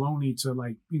Club Lonely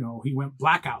to he went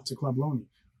Blackout to Club Lonely.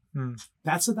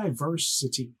 That's a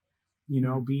diversity,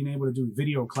 being able to do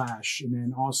Video Clash and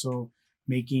then also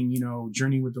making,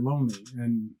 Journey with the Lonely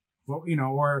and,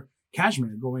 or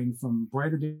Cashmere going from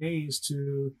Brighter Days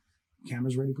to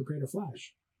Cameras Ready, Prepare to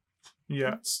Flash.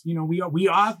 Yeah.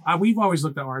 We've always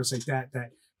looked at artists like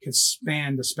that could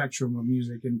span the spectrum of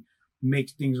music and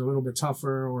make things a little bit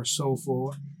tougher or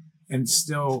soulful and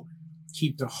still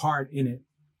keep the heart in it.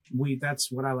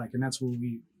 That's what I like. And that's what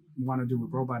we want to do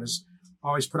with Robot, is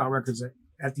always put out records that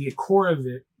at the core of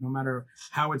it, no matter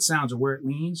how it sounds or where it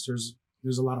leans,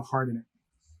 there's a lot of heart in it.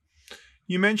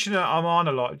 You mentioned Armand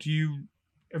a lot.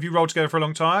 Have you rolled together for a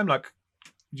long time? Like,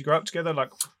 did you grow up together? Like,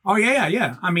 oh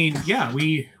yeah. I mean, yeah,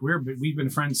 we've been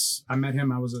friends. I met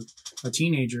him. I was a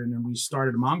teenager, and then we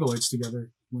started Mongoloids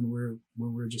together when we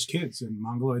were just kids. And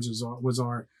Mongoloids was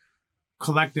our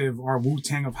collective, our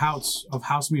Wu-Tang of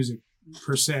house music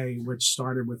per se, which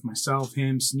started with myself,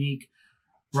 him, Sneak,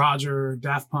 Roger,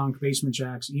 Daft Punk, Basement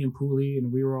Jaxx, Ian Pooley,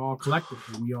 and we were all collective.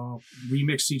 And we all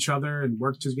remixed each other and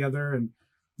worked together. And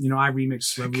I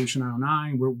remixed Revolution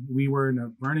 909. We were in a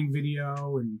Burning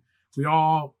video, and we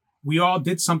all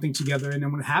did something together. And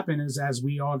then what happened is, as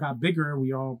we all got bigger,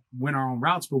 we all went our own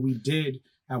routes. But we did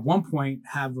at one point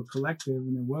have a collective,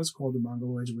 and it was called the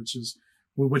Mongoloids,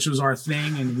 which was our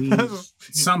thing. And we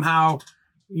somehow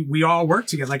we all worked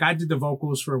together. Like, I did the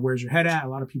vocals for Where's Your Head At? A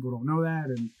lot of people don't know that.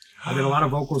 And I did a lot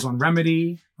of vocals on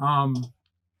Remedy.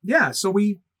 So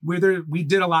we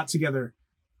did a lot together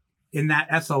in that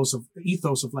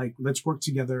ethos of like, let's work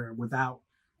together without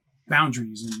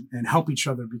boundaries and help each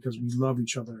other because we love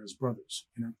each other as brothers,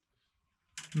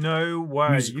 No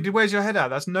way. Music. You did Where's Your Head At?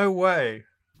 That's no way.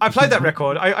 I played that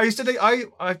record. I used to I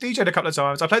DJ'd a couple of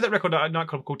times. I played that record at a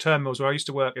nightclub called Turnmills, where I used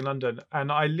to work in London,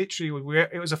 and I literally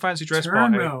it was a fancy dress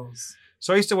party.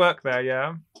 So I used to work there,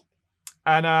 yeah.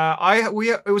 And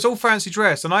it was all fancy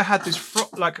dress, and I had this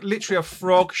literally a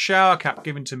frog shower cap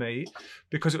given to me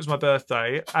because it was my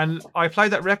birthday. And I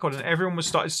played that record, and everyone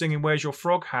started singing "Where's Your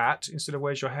Frog Hat" instead of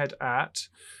 "Where's Your Head At,"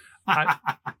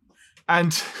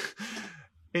 and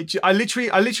I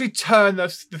literally turned the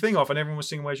thing off, and everyone was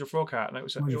singing "Where's Your Frog Hat," and it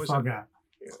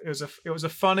was a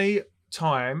funny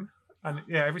time. And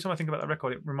yeah, every time I think about that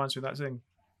record, it reminds me of that thing.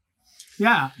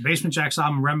 Yeah, Basement Jaxx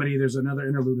album Remedy. There's another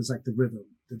interlude. It's like the rhythm,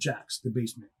 the jacks, the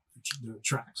basement, the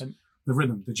tracks, and the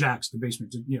rhythm, the jacks, the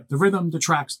basement. The rhythm, the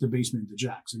tracks, the basement, the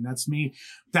jacks, and that's me.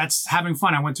 That's having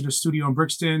fun. I went to the studio in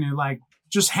Brixton and like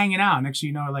just hanging out. Next thing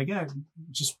you know, like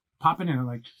just popping in and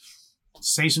like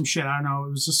say some shit. I don't know.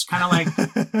 It was just kind of like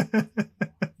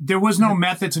there was no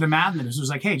method to the madness. It was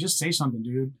like, hey, just say something,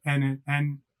 dude,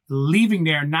 and leaving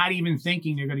there, not even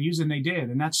thinking they're going to use it, and they did,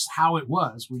 and that's how it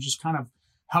was. We just kind of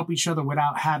help each other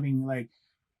without having like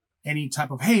any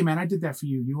type of, hey man, I did that for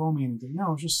you, you owe me anything.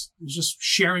 No, it's just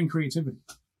sharing creativity.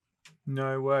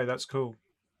 No way, that's cool.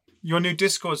 Your new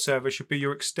Discord server should be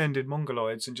your extended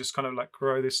Mongoloids, and just kind of like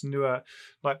grow this newer,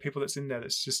 like people that's in there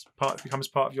that's just becomes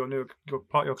part of your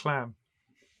part of your clan.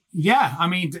 Yeah, I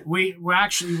mean, we're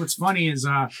actually, what's funny is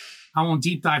I won't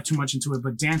deep dive too much into it,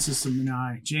 but Dance System and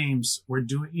I, James, we're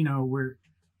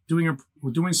doing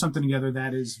something together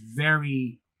that is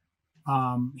very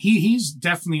he's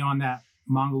definitely on that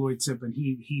Mongoloid tip, and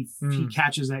he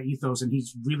catches that ethos, and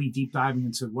he's really deep diving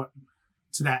into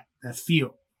that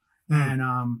feel.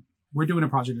 And we're doing a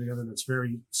project together that's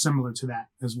very similar to that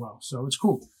as well. So it's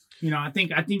cool. I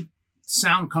think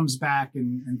sound comes back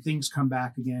and things come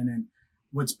back again. And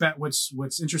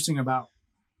what's interesting about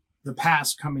the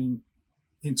past coming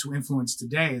into influence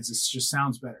today is it just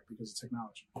sounds better because of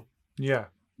technology. Yeah.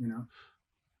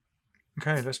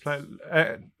 Okay, let's play.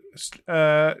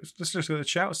 Let's look at the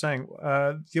chat saying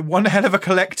you're one hell of a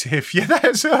collective. Yeah,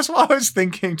 that's what I was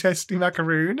thinking. Testy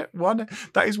Macaroon,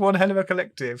 that is one hell of a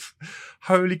collective.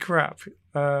 Holy crap,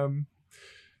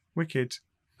 wicked.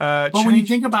 But when you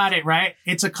think about it, right,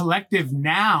 it's a collective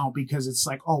now because it's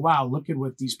like, oh, wow, look at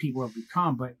what these people have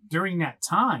become. But during that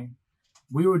time,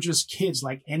 we were just kids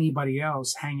like anybody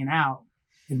else hanging out,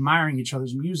 admiring each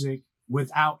other's music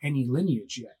without any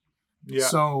lineage yet. Yeah.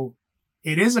 So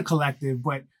it is a collective,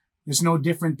 but it's no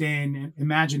different than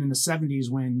imagine in the 70s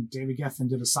when David Geffen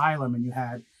did Asylum and you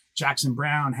had Jackson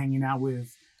Browne hanging out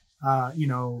with,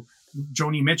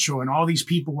 Joni Mitchell and all these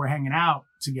people were hanging out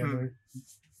together.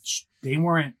 They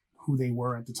weren't who they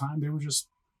were at the time. They were just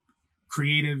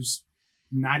creatives,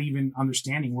 not even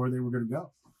understanding where they were going to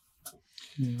go.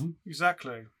 You know?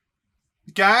 Exactly.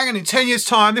 Gang, and in 10 years'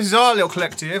 time, this is our little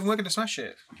collective, and we're going to smash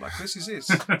it. Like, this is it.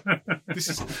 This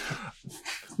is...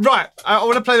 Right, I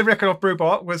want to play the record off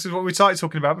Brewbot. This is what we started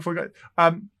talking about before we go.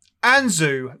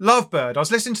 Anzu, Lovebird. I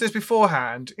was listening to this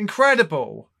beforehand.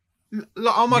 Incredible.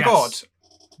 Oh, my God.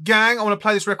 Gang, I want to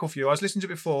play this record for you. I was listening to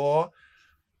it before.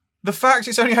 The fact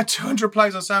it's only had 200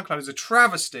 plays on SoundCloud is a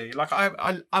travesty. Like,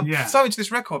 I'm so into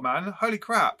this record, man. Holy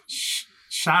crap.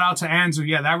 Shout out to Anzu.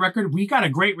 Yeah, that record, we got a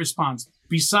great response.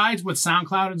 Besides what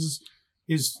SoundCloud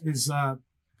is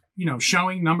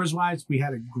showing numbers-wise, we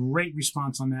had a great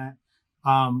response on that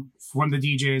from the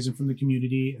DJs and from the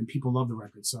community, and people love the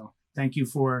record. So thank you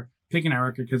for picking that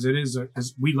record because it is,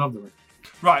 we love the record.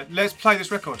 Right, let's play this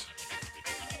record.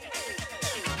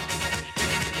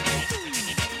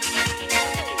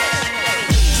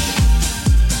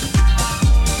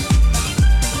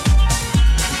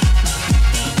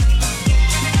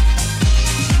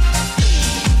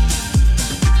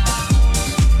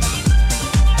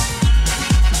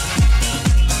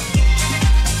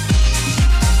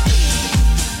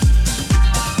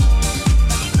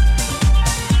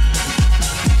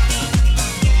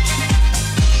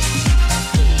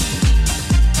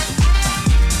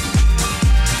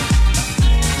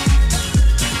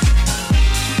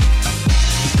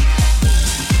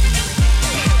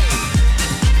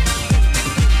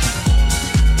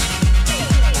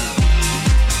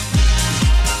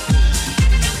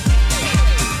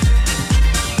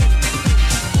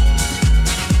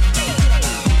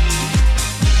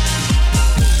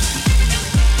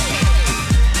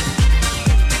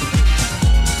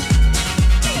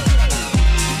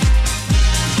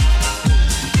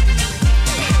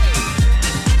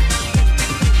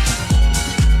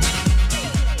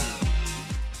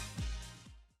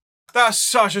 That's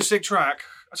such a sick track.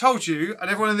 I told you, and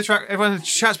everyone in the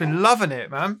chat's been loving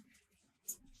it, man.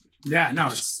 Yeah, no,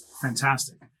 it's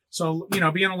fantastic. So, be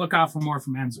on the lookout for more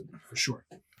from Anzu, for sure.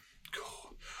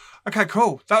 Cool. Okay,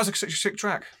 cool. That was a sick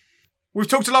track. We've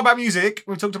talked a lot about music.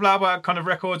 We've talked a lot about kind of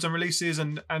records and releases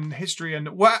and history and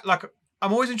what. Like,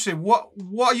 I'm always interested. What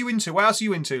are you into? What else are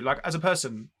you into? Like, as a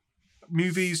person,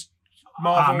 movies,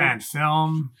 Marvel. Oh man,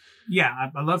 film.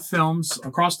 Yeah, I love films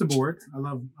across the board. I'm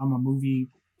a movie.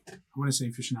 I want to say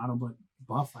aficionado, but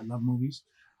buff. I love movies.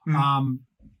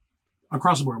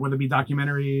 Across the board, whether it be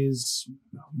documentaries,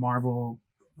 Marvel,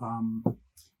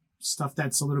 stuff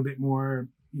that's a little bit more,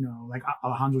 like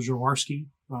Alejandro Jodorowsky,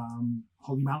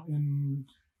 Holy Mountain,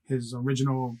 his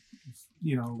original,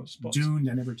 Dune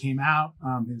that never came out,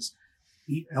 his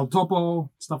El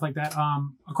Topo, stuff like that.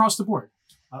 Across the board.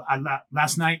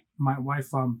 Last night, my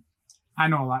wife, I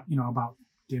know a lot, about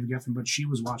David Geffen, but she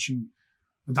was watching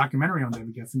a documentary on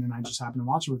David Geffen, and I just happened to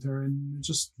watch it with her, and it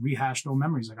just rehashed old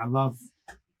memories. Like, I love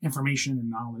information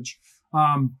and knowledge.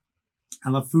 I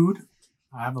love food.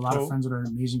 I have a lot of friends that are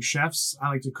amazing chefs. I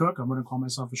like to cook. I wouldn't call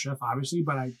myself a chef, obviously,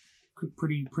 but I cook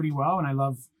pretty well, and I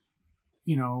love,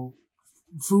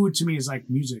 food to me is like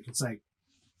music. It's like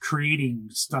creating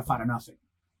stuff out of nothing.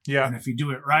 Yeah. And if you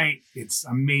do it right, it's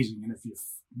amazing. And if you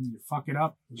fuck it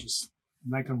up, it's just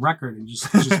like a record and it's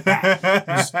just bad.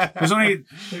 There's only,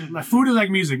 like, food is like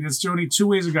music. There's only two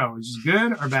ways to go. It's just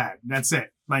good or bad. That's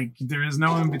it. Like, there is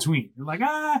no in between. You're like,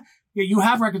 yeah, you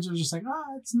have records that are just like,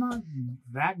 it's not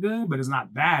that good, but it's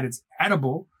not bad. It's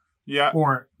edible. Yeah.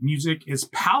 Or music is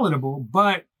palatable,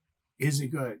 but is it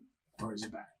good or is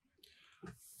it bad?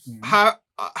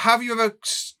 Have you ever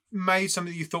made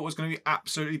something that you thought was going to be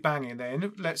absolutely banging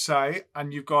then, let's say,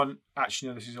 and you've gone, actually,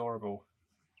 no, this is horrible?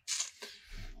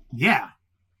 Yeah.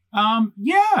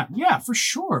 Yeah, for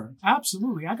sure.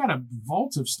 Absolutely. I got a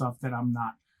vault of stuff that I'm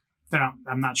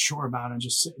not sure about and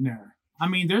just sitting there. I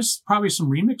mean, there's probably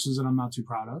some remixes that I'm not too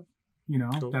proud of,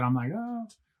 cool. That I'm like,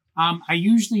 I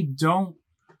usually don't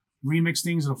remix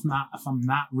things if I'm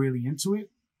not really into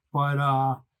it. But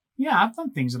yeah, I've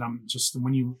done things that I'm just,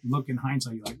 when you look in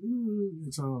hindsight, you're like, ooh,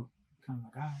 it's all kind of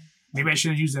like, maybe I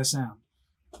shouldn't use that sound.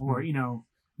 Or,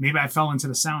 maybe I fell into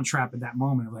the sound trap at that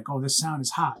moment of like, oh, this sound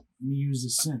is hot. Let me use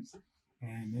this synth.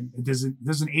 And it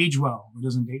doesn't age well. It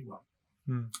doesn't date well.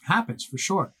 Happens for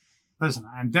sure. Listen,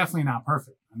 I'm definitely not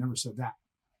perfect. I never said that.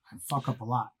 I fuck up a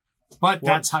lot. But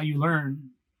that's how you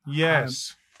learn.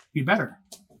 Yes. Be better.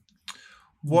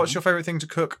 What's your favorite thing to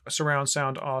cook? Surround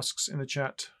Sound asks in the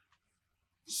chat.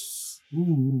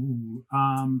 Ooh,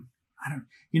 I don't.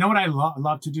 You know what I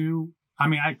love to do? I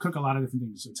mean, I cook a lot of different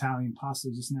things. Italian pasta,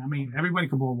 this and that. I mean, everybody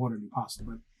can boil water and do pasta,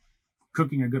 but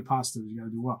cooking a good pasta, you got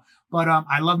to do well. But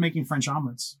I love making French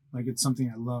omelets. Like, it's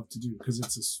something I love to do because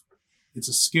it's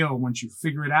a skill once you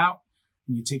figure it out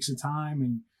and you take some time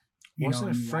and what's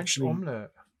a French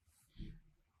omelet?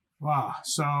 Wow.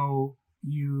 So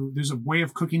there's a way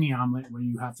of cooking the omelet where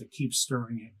you have to keep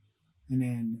stirring it. And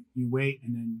then you wait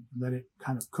and then let it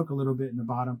kind of cook a little bit in the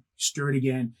bottom. Stir it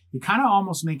again. You're kind of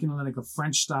almost making it like a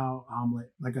French style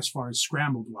omelet, like as far as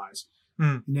scrambled wise.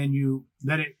 And then you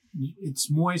let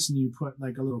it's moist, and you put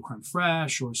like a little creme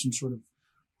fraiche or some sort of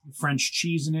French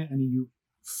cheese in it. And then you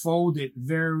fold it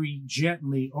very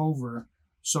gently over.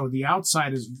 So the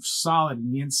outside is solid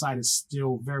and the inside is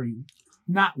still very,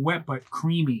 not wet, but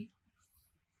creamy.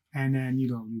 And then,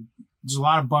 there's a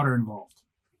lot of butter involved.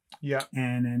 Yeah.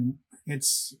 And then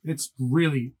it's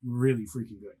really, really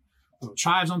freaking good. Little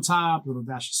chives on top, little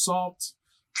dash of salt,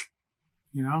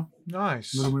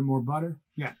 Nice. A little bit more butter.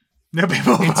 Yeah. A bit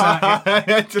more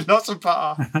butter. Lots of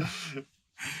butter.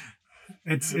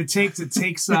 It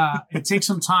takes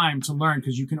some time to learn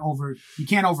because you can't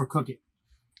overcook it.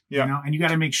 Yeah. And you got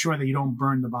to make sure that you don't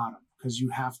burn the bottom because you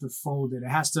have to fold it.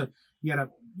 You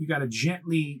got to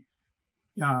gently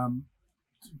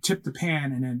tip the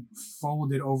pan and then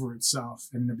fold it over itself,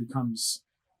 and it becomes,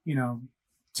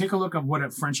 take a look at what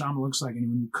a French omelet looks like, and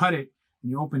when you cut it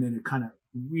and you open it, it kind of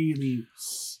really,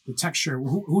 the texture.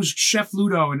 Who's Chef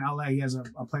Ludo in LA? He has a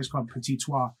place called Petit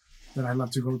Trois that I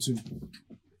love to go to.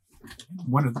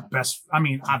 One of the best. I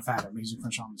mean, I've had amazing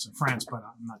French omelets in France, but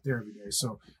I'm not there every day.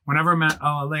 So whenever I'm at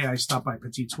LA, I stop by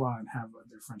Petit Trois and have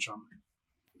their French omelet.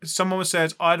 Someone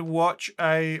says, I'd watch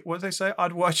I'd watch a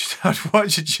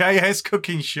JS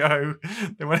cooking show.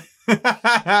 The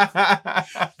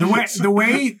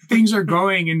way things are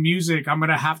going in music, I'm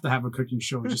gonna have to have a cooking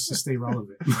show just to stay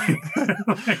relevant.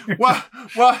 well,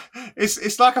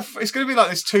 it's gonna be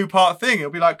like this 2-part thing. It'll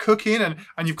be like cooking, and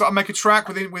you've got to make a track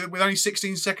with only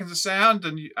 16 seconds of sound,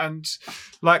 and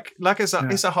like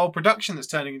it's a whole production that's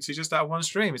turning into just that one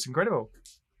stream. It's incredible.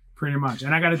 Pretty much.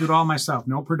 And I got to do it all myself.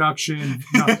 No production,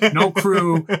 no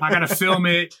crew. I got to film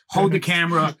it, hold the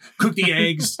camera, cook the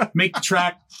eggs, make the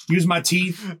track, use my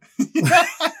teeth.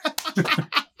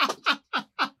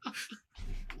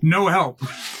 No help.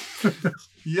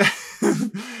 Yeah.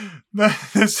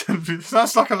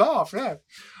 That's like a laugh, yeah.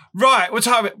 Right, what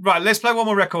time? Right, let's play one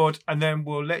more record and then I'm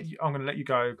going to let you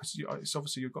go because it's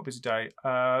obviously you've got a busy day.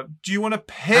 Do you want to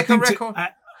pick a record?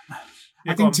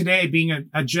 I think today, being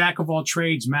a jack of all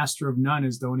trades, master of none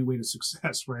is the only way to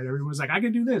success, right? Everyone's like, I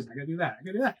can do this, I can do that, I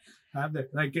can do that.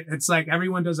 Like, it's like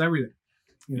everyone does everything,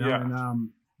 Yeah.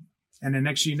 And then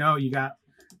next you know, you got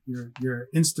you're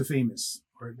Insta famous,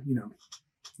 or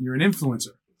you're an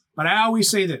influencer. But I always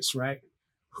say this, right?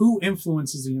 Who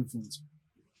influences the influencer?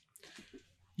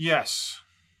 Yes.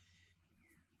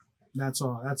 That's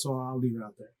all. I'll leave it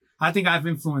out there. I think I've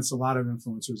influenced a lot of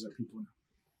influencers that people know.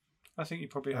 I think you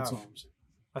probably have. All I'm saying.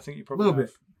 I think you probably a little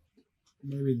have.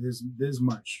 Bit. Maybe this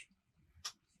much.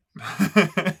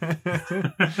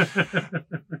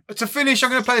 To finish, I'm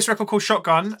going to play this record called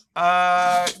Shotgun.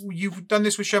 You've done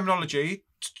this with Shermanology.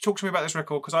 Talk to me about this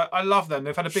record because I love them.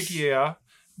 They've had a big year.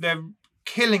 They're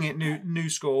killing it new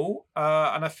school,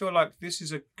 and I feel like this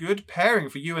is a good pairing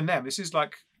for you and them. This is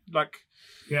like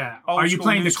yeah. Are you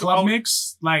playing the club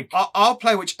mix? Like I'll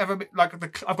play whichever. Like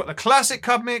I've got the classic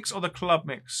club mix or the club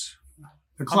mix.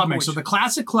 The club mix. So the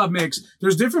classic club mix.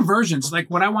 There's different versions. Like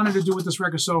what I wanted to do with this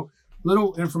record. So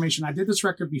little information. I did this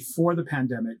record before the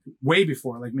pandemic, way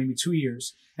before, like maybe 2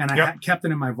 years, and I kept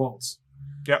it in my vaults.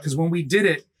 Yeah. Because when we did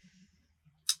it,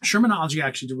 Shermanology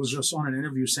actually was just on an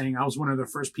interview saying I was one of the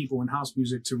first people in house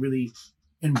music to really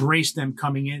embrace them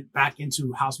coming back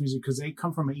into house music because they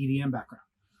come from an EDM background.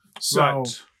 So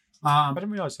right. I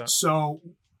didn't realize that. So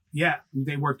yeah,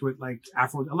 they worked with like a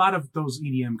lot of those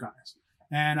EDM guys.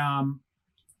 And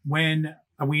when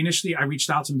I reached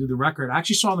out to them to do the record, I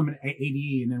actually saw them in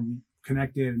ADE and then we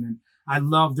connected. And then I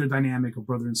love their dynamic of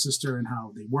brother and sister and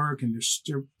how they work, and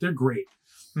they're great.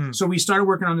 So we started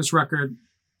working on this record,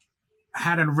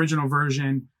 had an original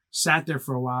version, sat there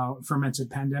for a while, fermented,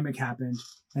 pandemic happened.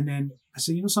 And then I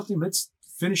said, let's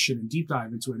finish it and deep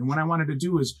dive into it. And what I wanted to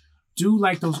do is do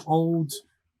like those old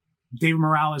David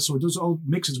Morales, or those old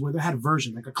mixes where they had a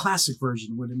version, like a classic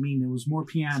version, where it was more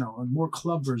piano, a more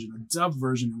club version, a dub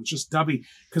version. It was just dubby.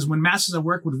 Because when Masters at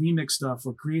Work would remix stuff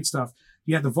or create stuff,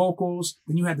 you had the vocals,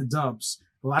 then you had the dubs.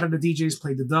 A lot of the DJs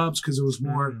played the dubs because it was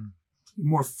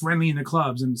more friendly in the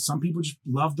clubs, and some people just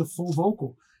loved the full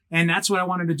vocal. And that's what I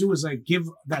wanted to do, is like give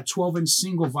that 12-inch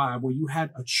single vibe where you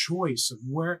had a choice of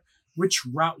which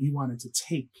route you wanted to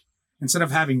take, instead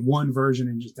of having one version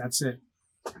and just that's it.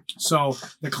 So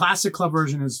the classic club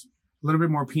version is a little bit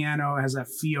more piano, has that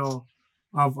feel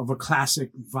of a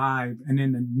classic vibe, and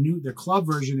then the club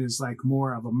version is like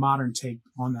more of a modern take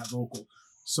on that vocal.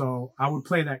 So I would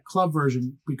play that club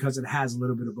version because it has a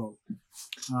little bit of both.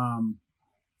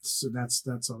 So that's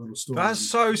a little story. That's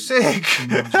so sick.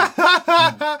 Man,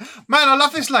 I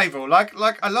love this label. Like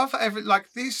I love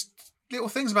these little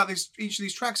things about each of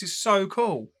these tracks is so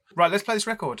cool. Right, let's play this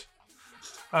record.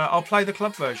 I'll play the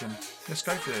club version. Let's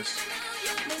go for this.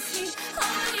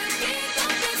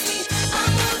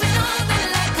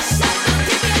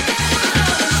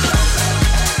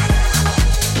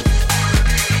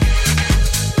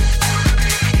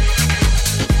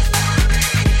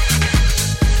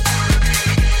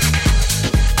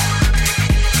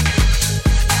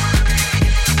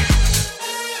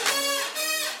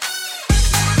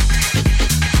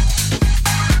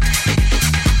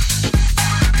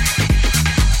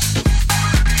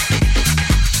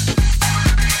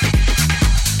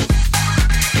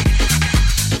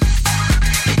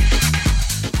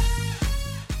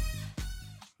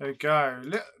 Go.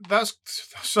 That's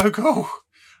so cool.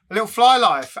 A little Fly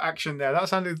Life action there. That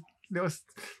sounded cool.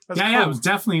 Yeah, it was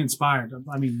definitely inspired.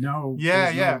 I mean, no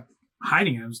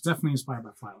hiding it. It was definitely inspired by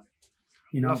Fly Life.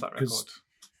 You know, love that record.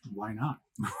 Why not?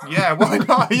 Yeah, why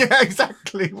not? Yeah,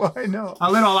 exactly. Why not? A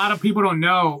lot of people don't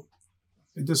know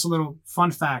this little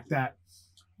fun fact that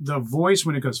the voice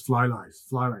when it goes Fly Life,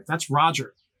 that's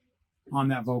Roger on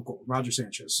that vocal, Roger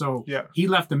Sanchez. So he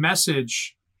left a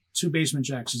message to Basement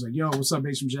Jacks. He's like, yo, what's up,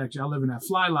 Basement Jacks? Y'all living that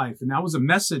fly life. And that was a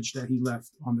message that he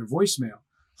left on their voicemail.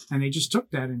 And they just took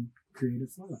that and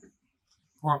created Fly Life.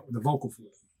 Or the vocal for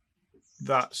it.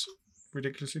 That's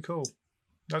ridiculously cool.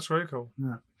 That's very cool.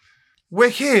 Yeah.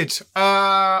 Wicked.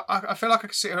 I feel like I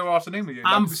could sit here all afternoon with you.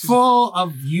 I'm full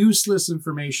of useless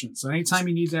information. So anytime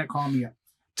you need that, call me up.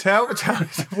 Tell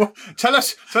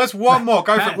us one more.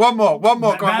 Go for it. One more.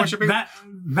 Go on.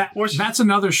 That's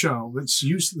another show. It's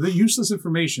the useless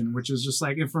information, which is just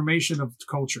like information of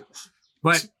culture,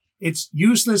 but it's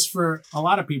useless for a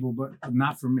lot of people, but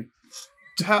not for me.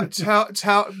 Let's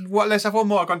have one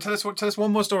more. Go on. Tell us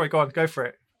one more story. Go on. Go for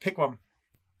it. Pick one.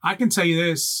 I can tell you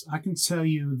this. I can tell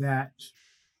you that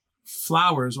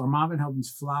Flowers, or Marvin Helden's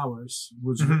Flowers,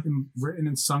 was written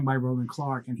and sung by Roland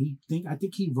Clark, and I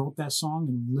think he wrote that song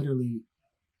in literally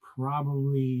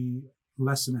probably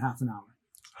less than half an hour.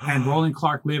 And Roland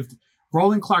Clark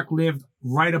lived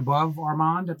right above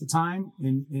Armand at the time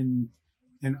in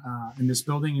this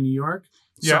building in New York.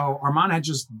 So Armand had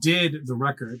just did the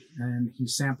record, and he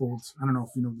sampled, I don't know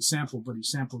if you know the sample, but he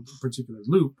sampled a particular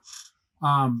loop.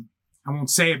 I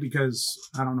won't say it because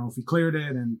I don't know if he cleared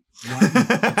it, and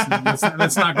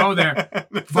let's not go there.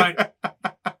 But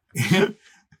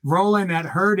Roland had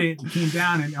heard it, came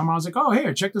down, and Armand was like, "Oh,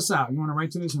 here, check this out. You want to write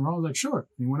to this?" And Roland was like, "Sure."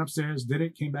 And he went upstairs, did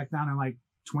it, came back down in like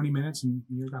 20 minutes, and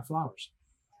you got Flowers.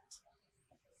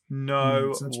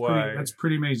 No way. That's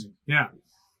pretty amazing. Yeah,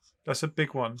 that's a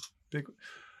big one.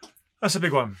 That's a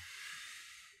big one.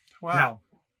 Wow. Yeah.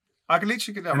 I can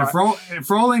literally get that. And if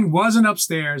Roland wasn't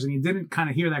upstairs and he didn't kind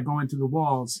of hear that going through the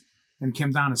walls and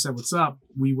came down and said, "What's up?"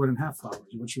 we wouldn't have Flowers,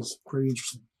 which was pretty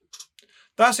interesting.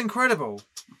 That's incredible.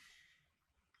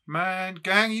 Man,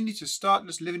 gang, you need to start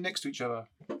just living next to each other.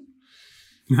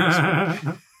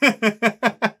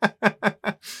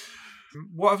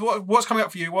 What's coming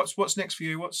up for you? What's next for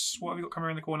you? What have you got coming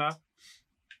around the corner?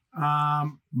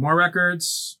 More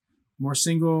records. More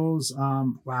singles.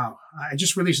 Wow. I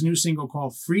just released a new single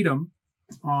called Freedom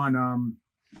on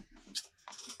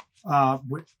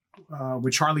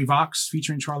with Charlie Vox,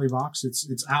 featuring Charlie Vox.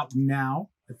 It's out now.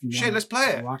 If you let's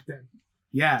play it. Rock that.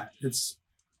 Yeah, it's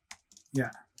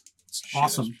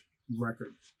awesome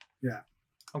record. Yeah.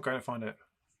 I'm going to find it.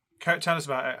 Tell us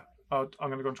about it. I'm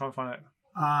going to go and try and find it.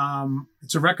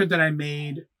 It's a record that I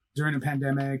made during the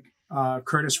pandemic.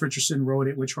 Curtis Richardson wrote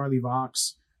it with Charlie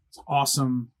Vox. It's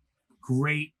awesome.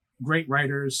 Great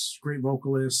writers, great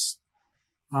vocalists.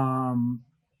 And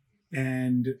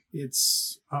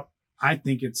I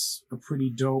think it's a pretty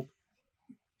dope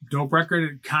record.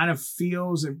 It kind of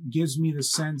it gives me the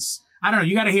sense, I don't know,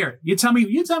 you got to hear it. You tell me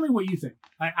what you think.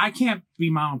 I can't be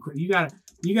my own critic. You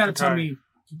got to tell me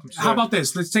How about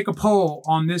this? Let's take a poll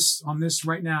on this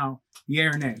right now. Yeah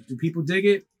or nay? Do people dig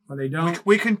it or they don't?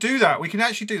 We can do that. We can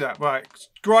actually do that. Right.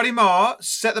 Grady Mar,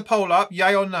 set the poll up,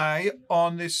 yay or nay,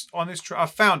 on this I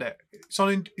found it. It's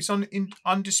on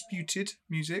Undisputed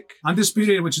Music.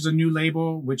 Undisputed, which is a new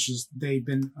label, they've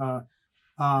been a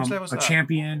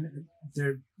champion.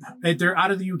 They're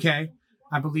out of the UK.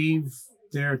 I believe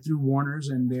they're through Warner's,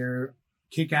 and they're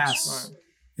kick-ass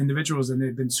individuals, and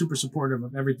they've been super supportive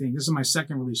of everything. This is my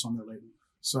second release on their label.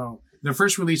 So their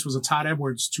first release was a Todd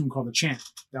Edwards tune called The Chant.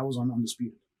 That was on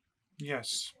Undisputed.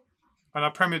 Yes. And I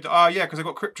premiered, because I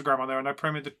got Cryptogram on there, and I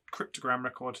premiered the Cryptogram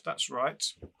record. That's right.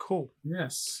 Cool.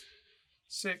 Yes.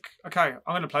 Sick. Okay,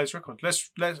 I'm going to play this record. Let's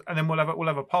and then we'll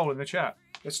have a poll in the chat.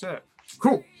 Let's do it.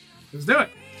 Cool. Let's do it.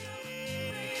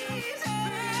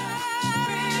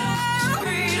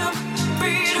 Freedom,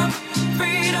 freedom,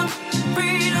 freedom,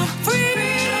 freedom, freedom.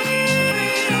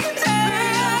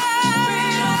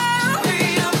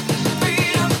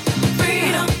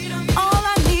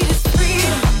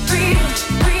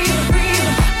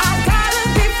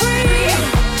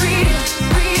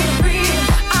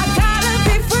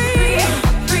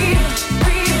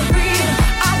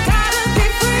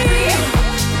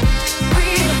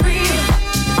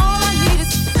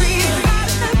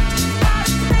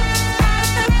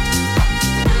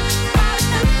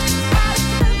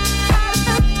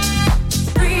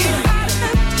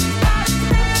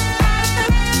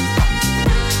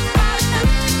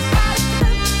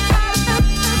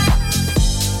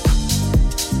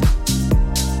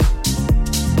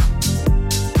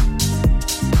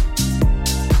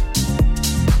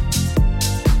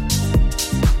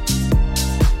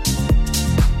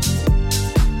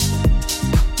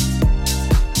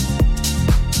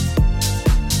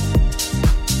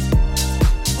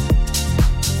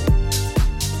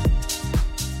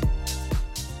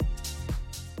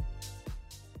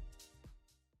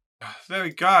 There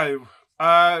we go.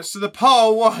 So the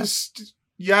poll was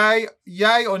yay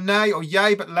or nay, or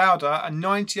yay but louder, and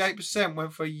 98%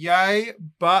 went for yay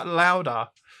but louder.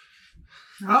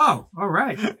 Oh, all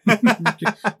right.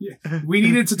 We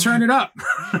needed to turn it up.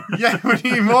 Yeah, we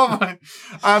need more.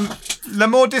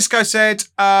 L'Amour Disco said,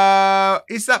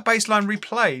 "Is that bass line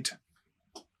replayed?"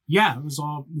 Yeah, it was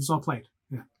all played.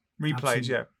 Yeah, replayed. Absolutely.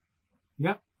 Yeah.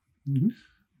 Yep. Mm-hmm.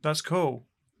 That's cool.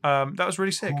 That was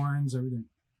really sick. Horns, everything.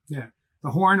 Yeah. The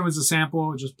horn was a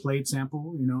sample, just played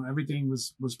sample. Everything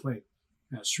was played.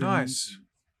 Yeah, nice.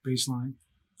 Bass line.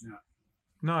 Yeah.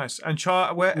 Nice. And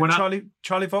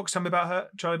Charlie Vox, tell me about her.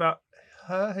 Charlie, about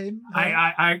him.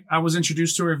 I was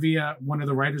introduced to her via one of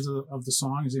the writers of the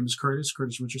song. His name is Curtis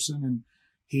Richardson, and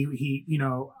he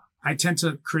I tend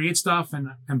to create stuff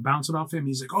and bounce it off him.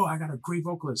 He's like, "Oh, I got a great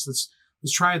vocalist. Let's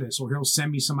try this," or he'll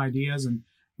send me some ideas, and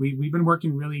we've been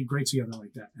working really great together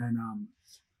like that. And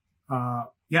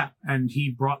and he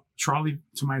brought Charlie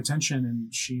to my attention,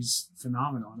 and she's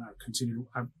phenomenal. And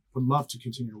I would love to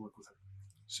continue to work with her.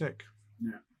 Sick.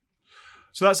 Yeah.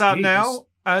 So that's out now.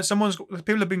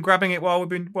 People have been grabbing it while we've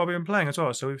been playing as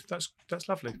well. So that's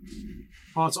lovely.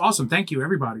 Oh, it's awesome. Thank you,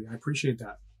 everybody. I appreciate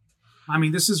that. I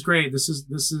mean, this is great. This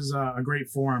is a great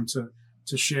forum to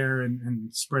share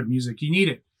and spread music. You need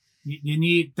it. You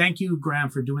need. Thank you, Graham,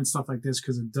 for doing stuff like this,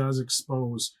 because it does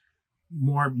expose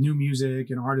more new music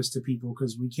and artists to people,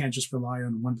 because we can't just rely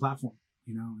on one platform,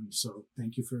 And so,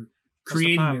 thank you for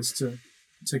creating this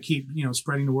to keep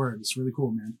spreading the word. It's really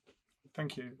cool, man.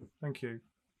 Thank you.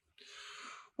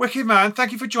 Wicked, man.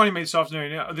 Thank you for joining me this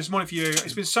afternoon, this morning for you.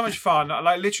 It's been so much fun.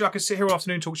 Literally, I could sit here all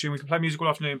afternoon, talk to you, and we can play music all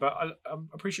afternoon, but I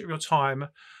appreciate your time.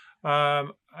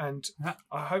 And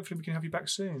hopefully we can have you back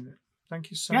soon. Thank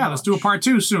you so much. Yeah, let's do a part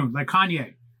 2 soon, like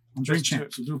Kanye. Drink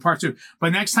Champs. We'll do a part 2.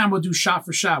 But next time we'll do shot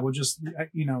for shot. We'll just,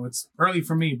 it's early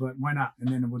for me, but why not? And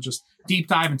then we'll just deep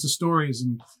dive into stories,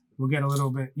 and we'll get a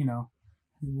little bit,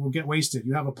 we'll get wasted.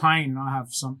 You have a pint and I'll have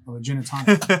a gin and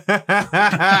tonic.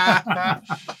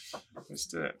 Let's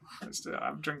do it.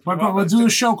 I'm drinking. But we'll do a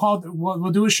show called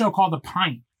The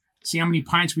Pint. See how many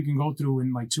pints we can go through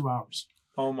in like 2 hours.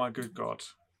 Oh my good God.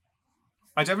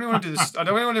 I don't really want to do this. I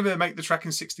don't really want to make the track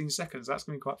in 16 seconds. That's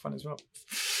going to be quite fun as well.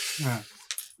 Yeah.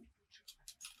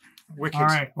 Wicked. All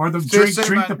right. Or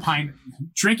drinking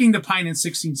the pint in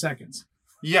 16 seconds.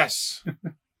 Yes.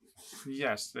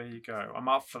 Yes, there you go. I'm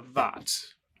up for that.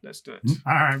 Let's do it.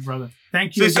 All right, brother.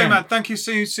 Thank you. See you soon, man. Thank you.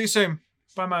 See you soon.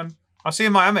 Bye, man. I'll see you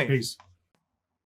in Miami. Peace.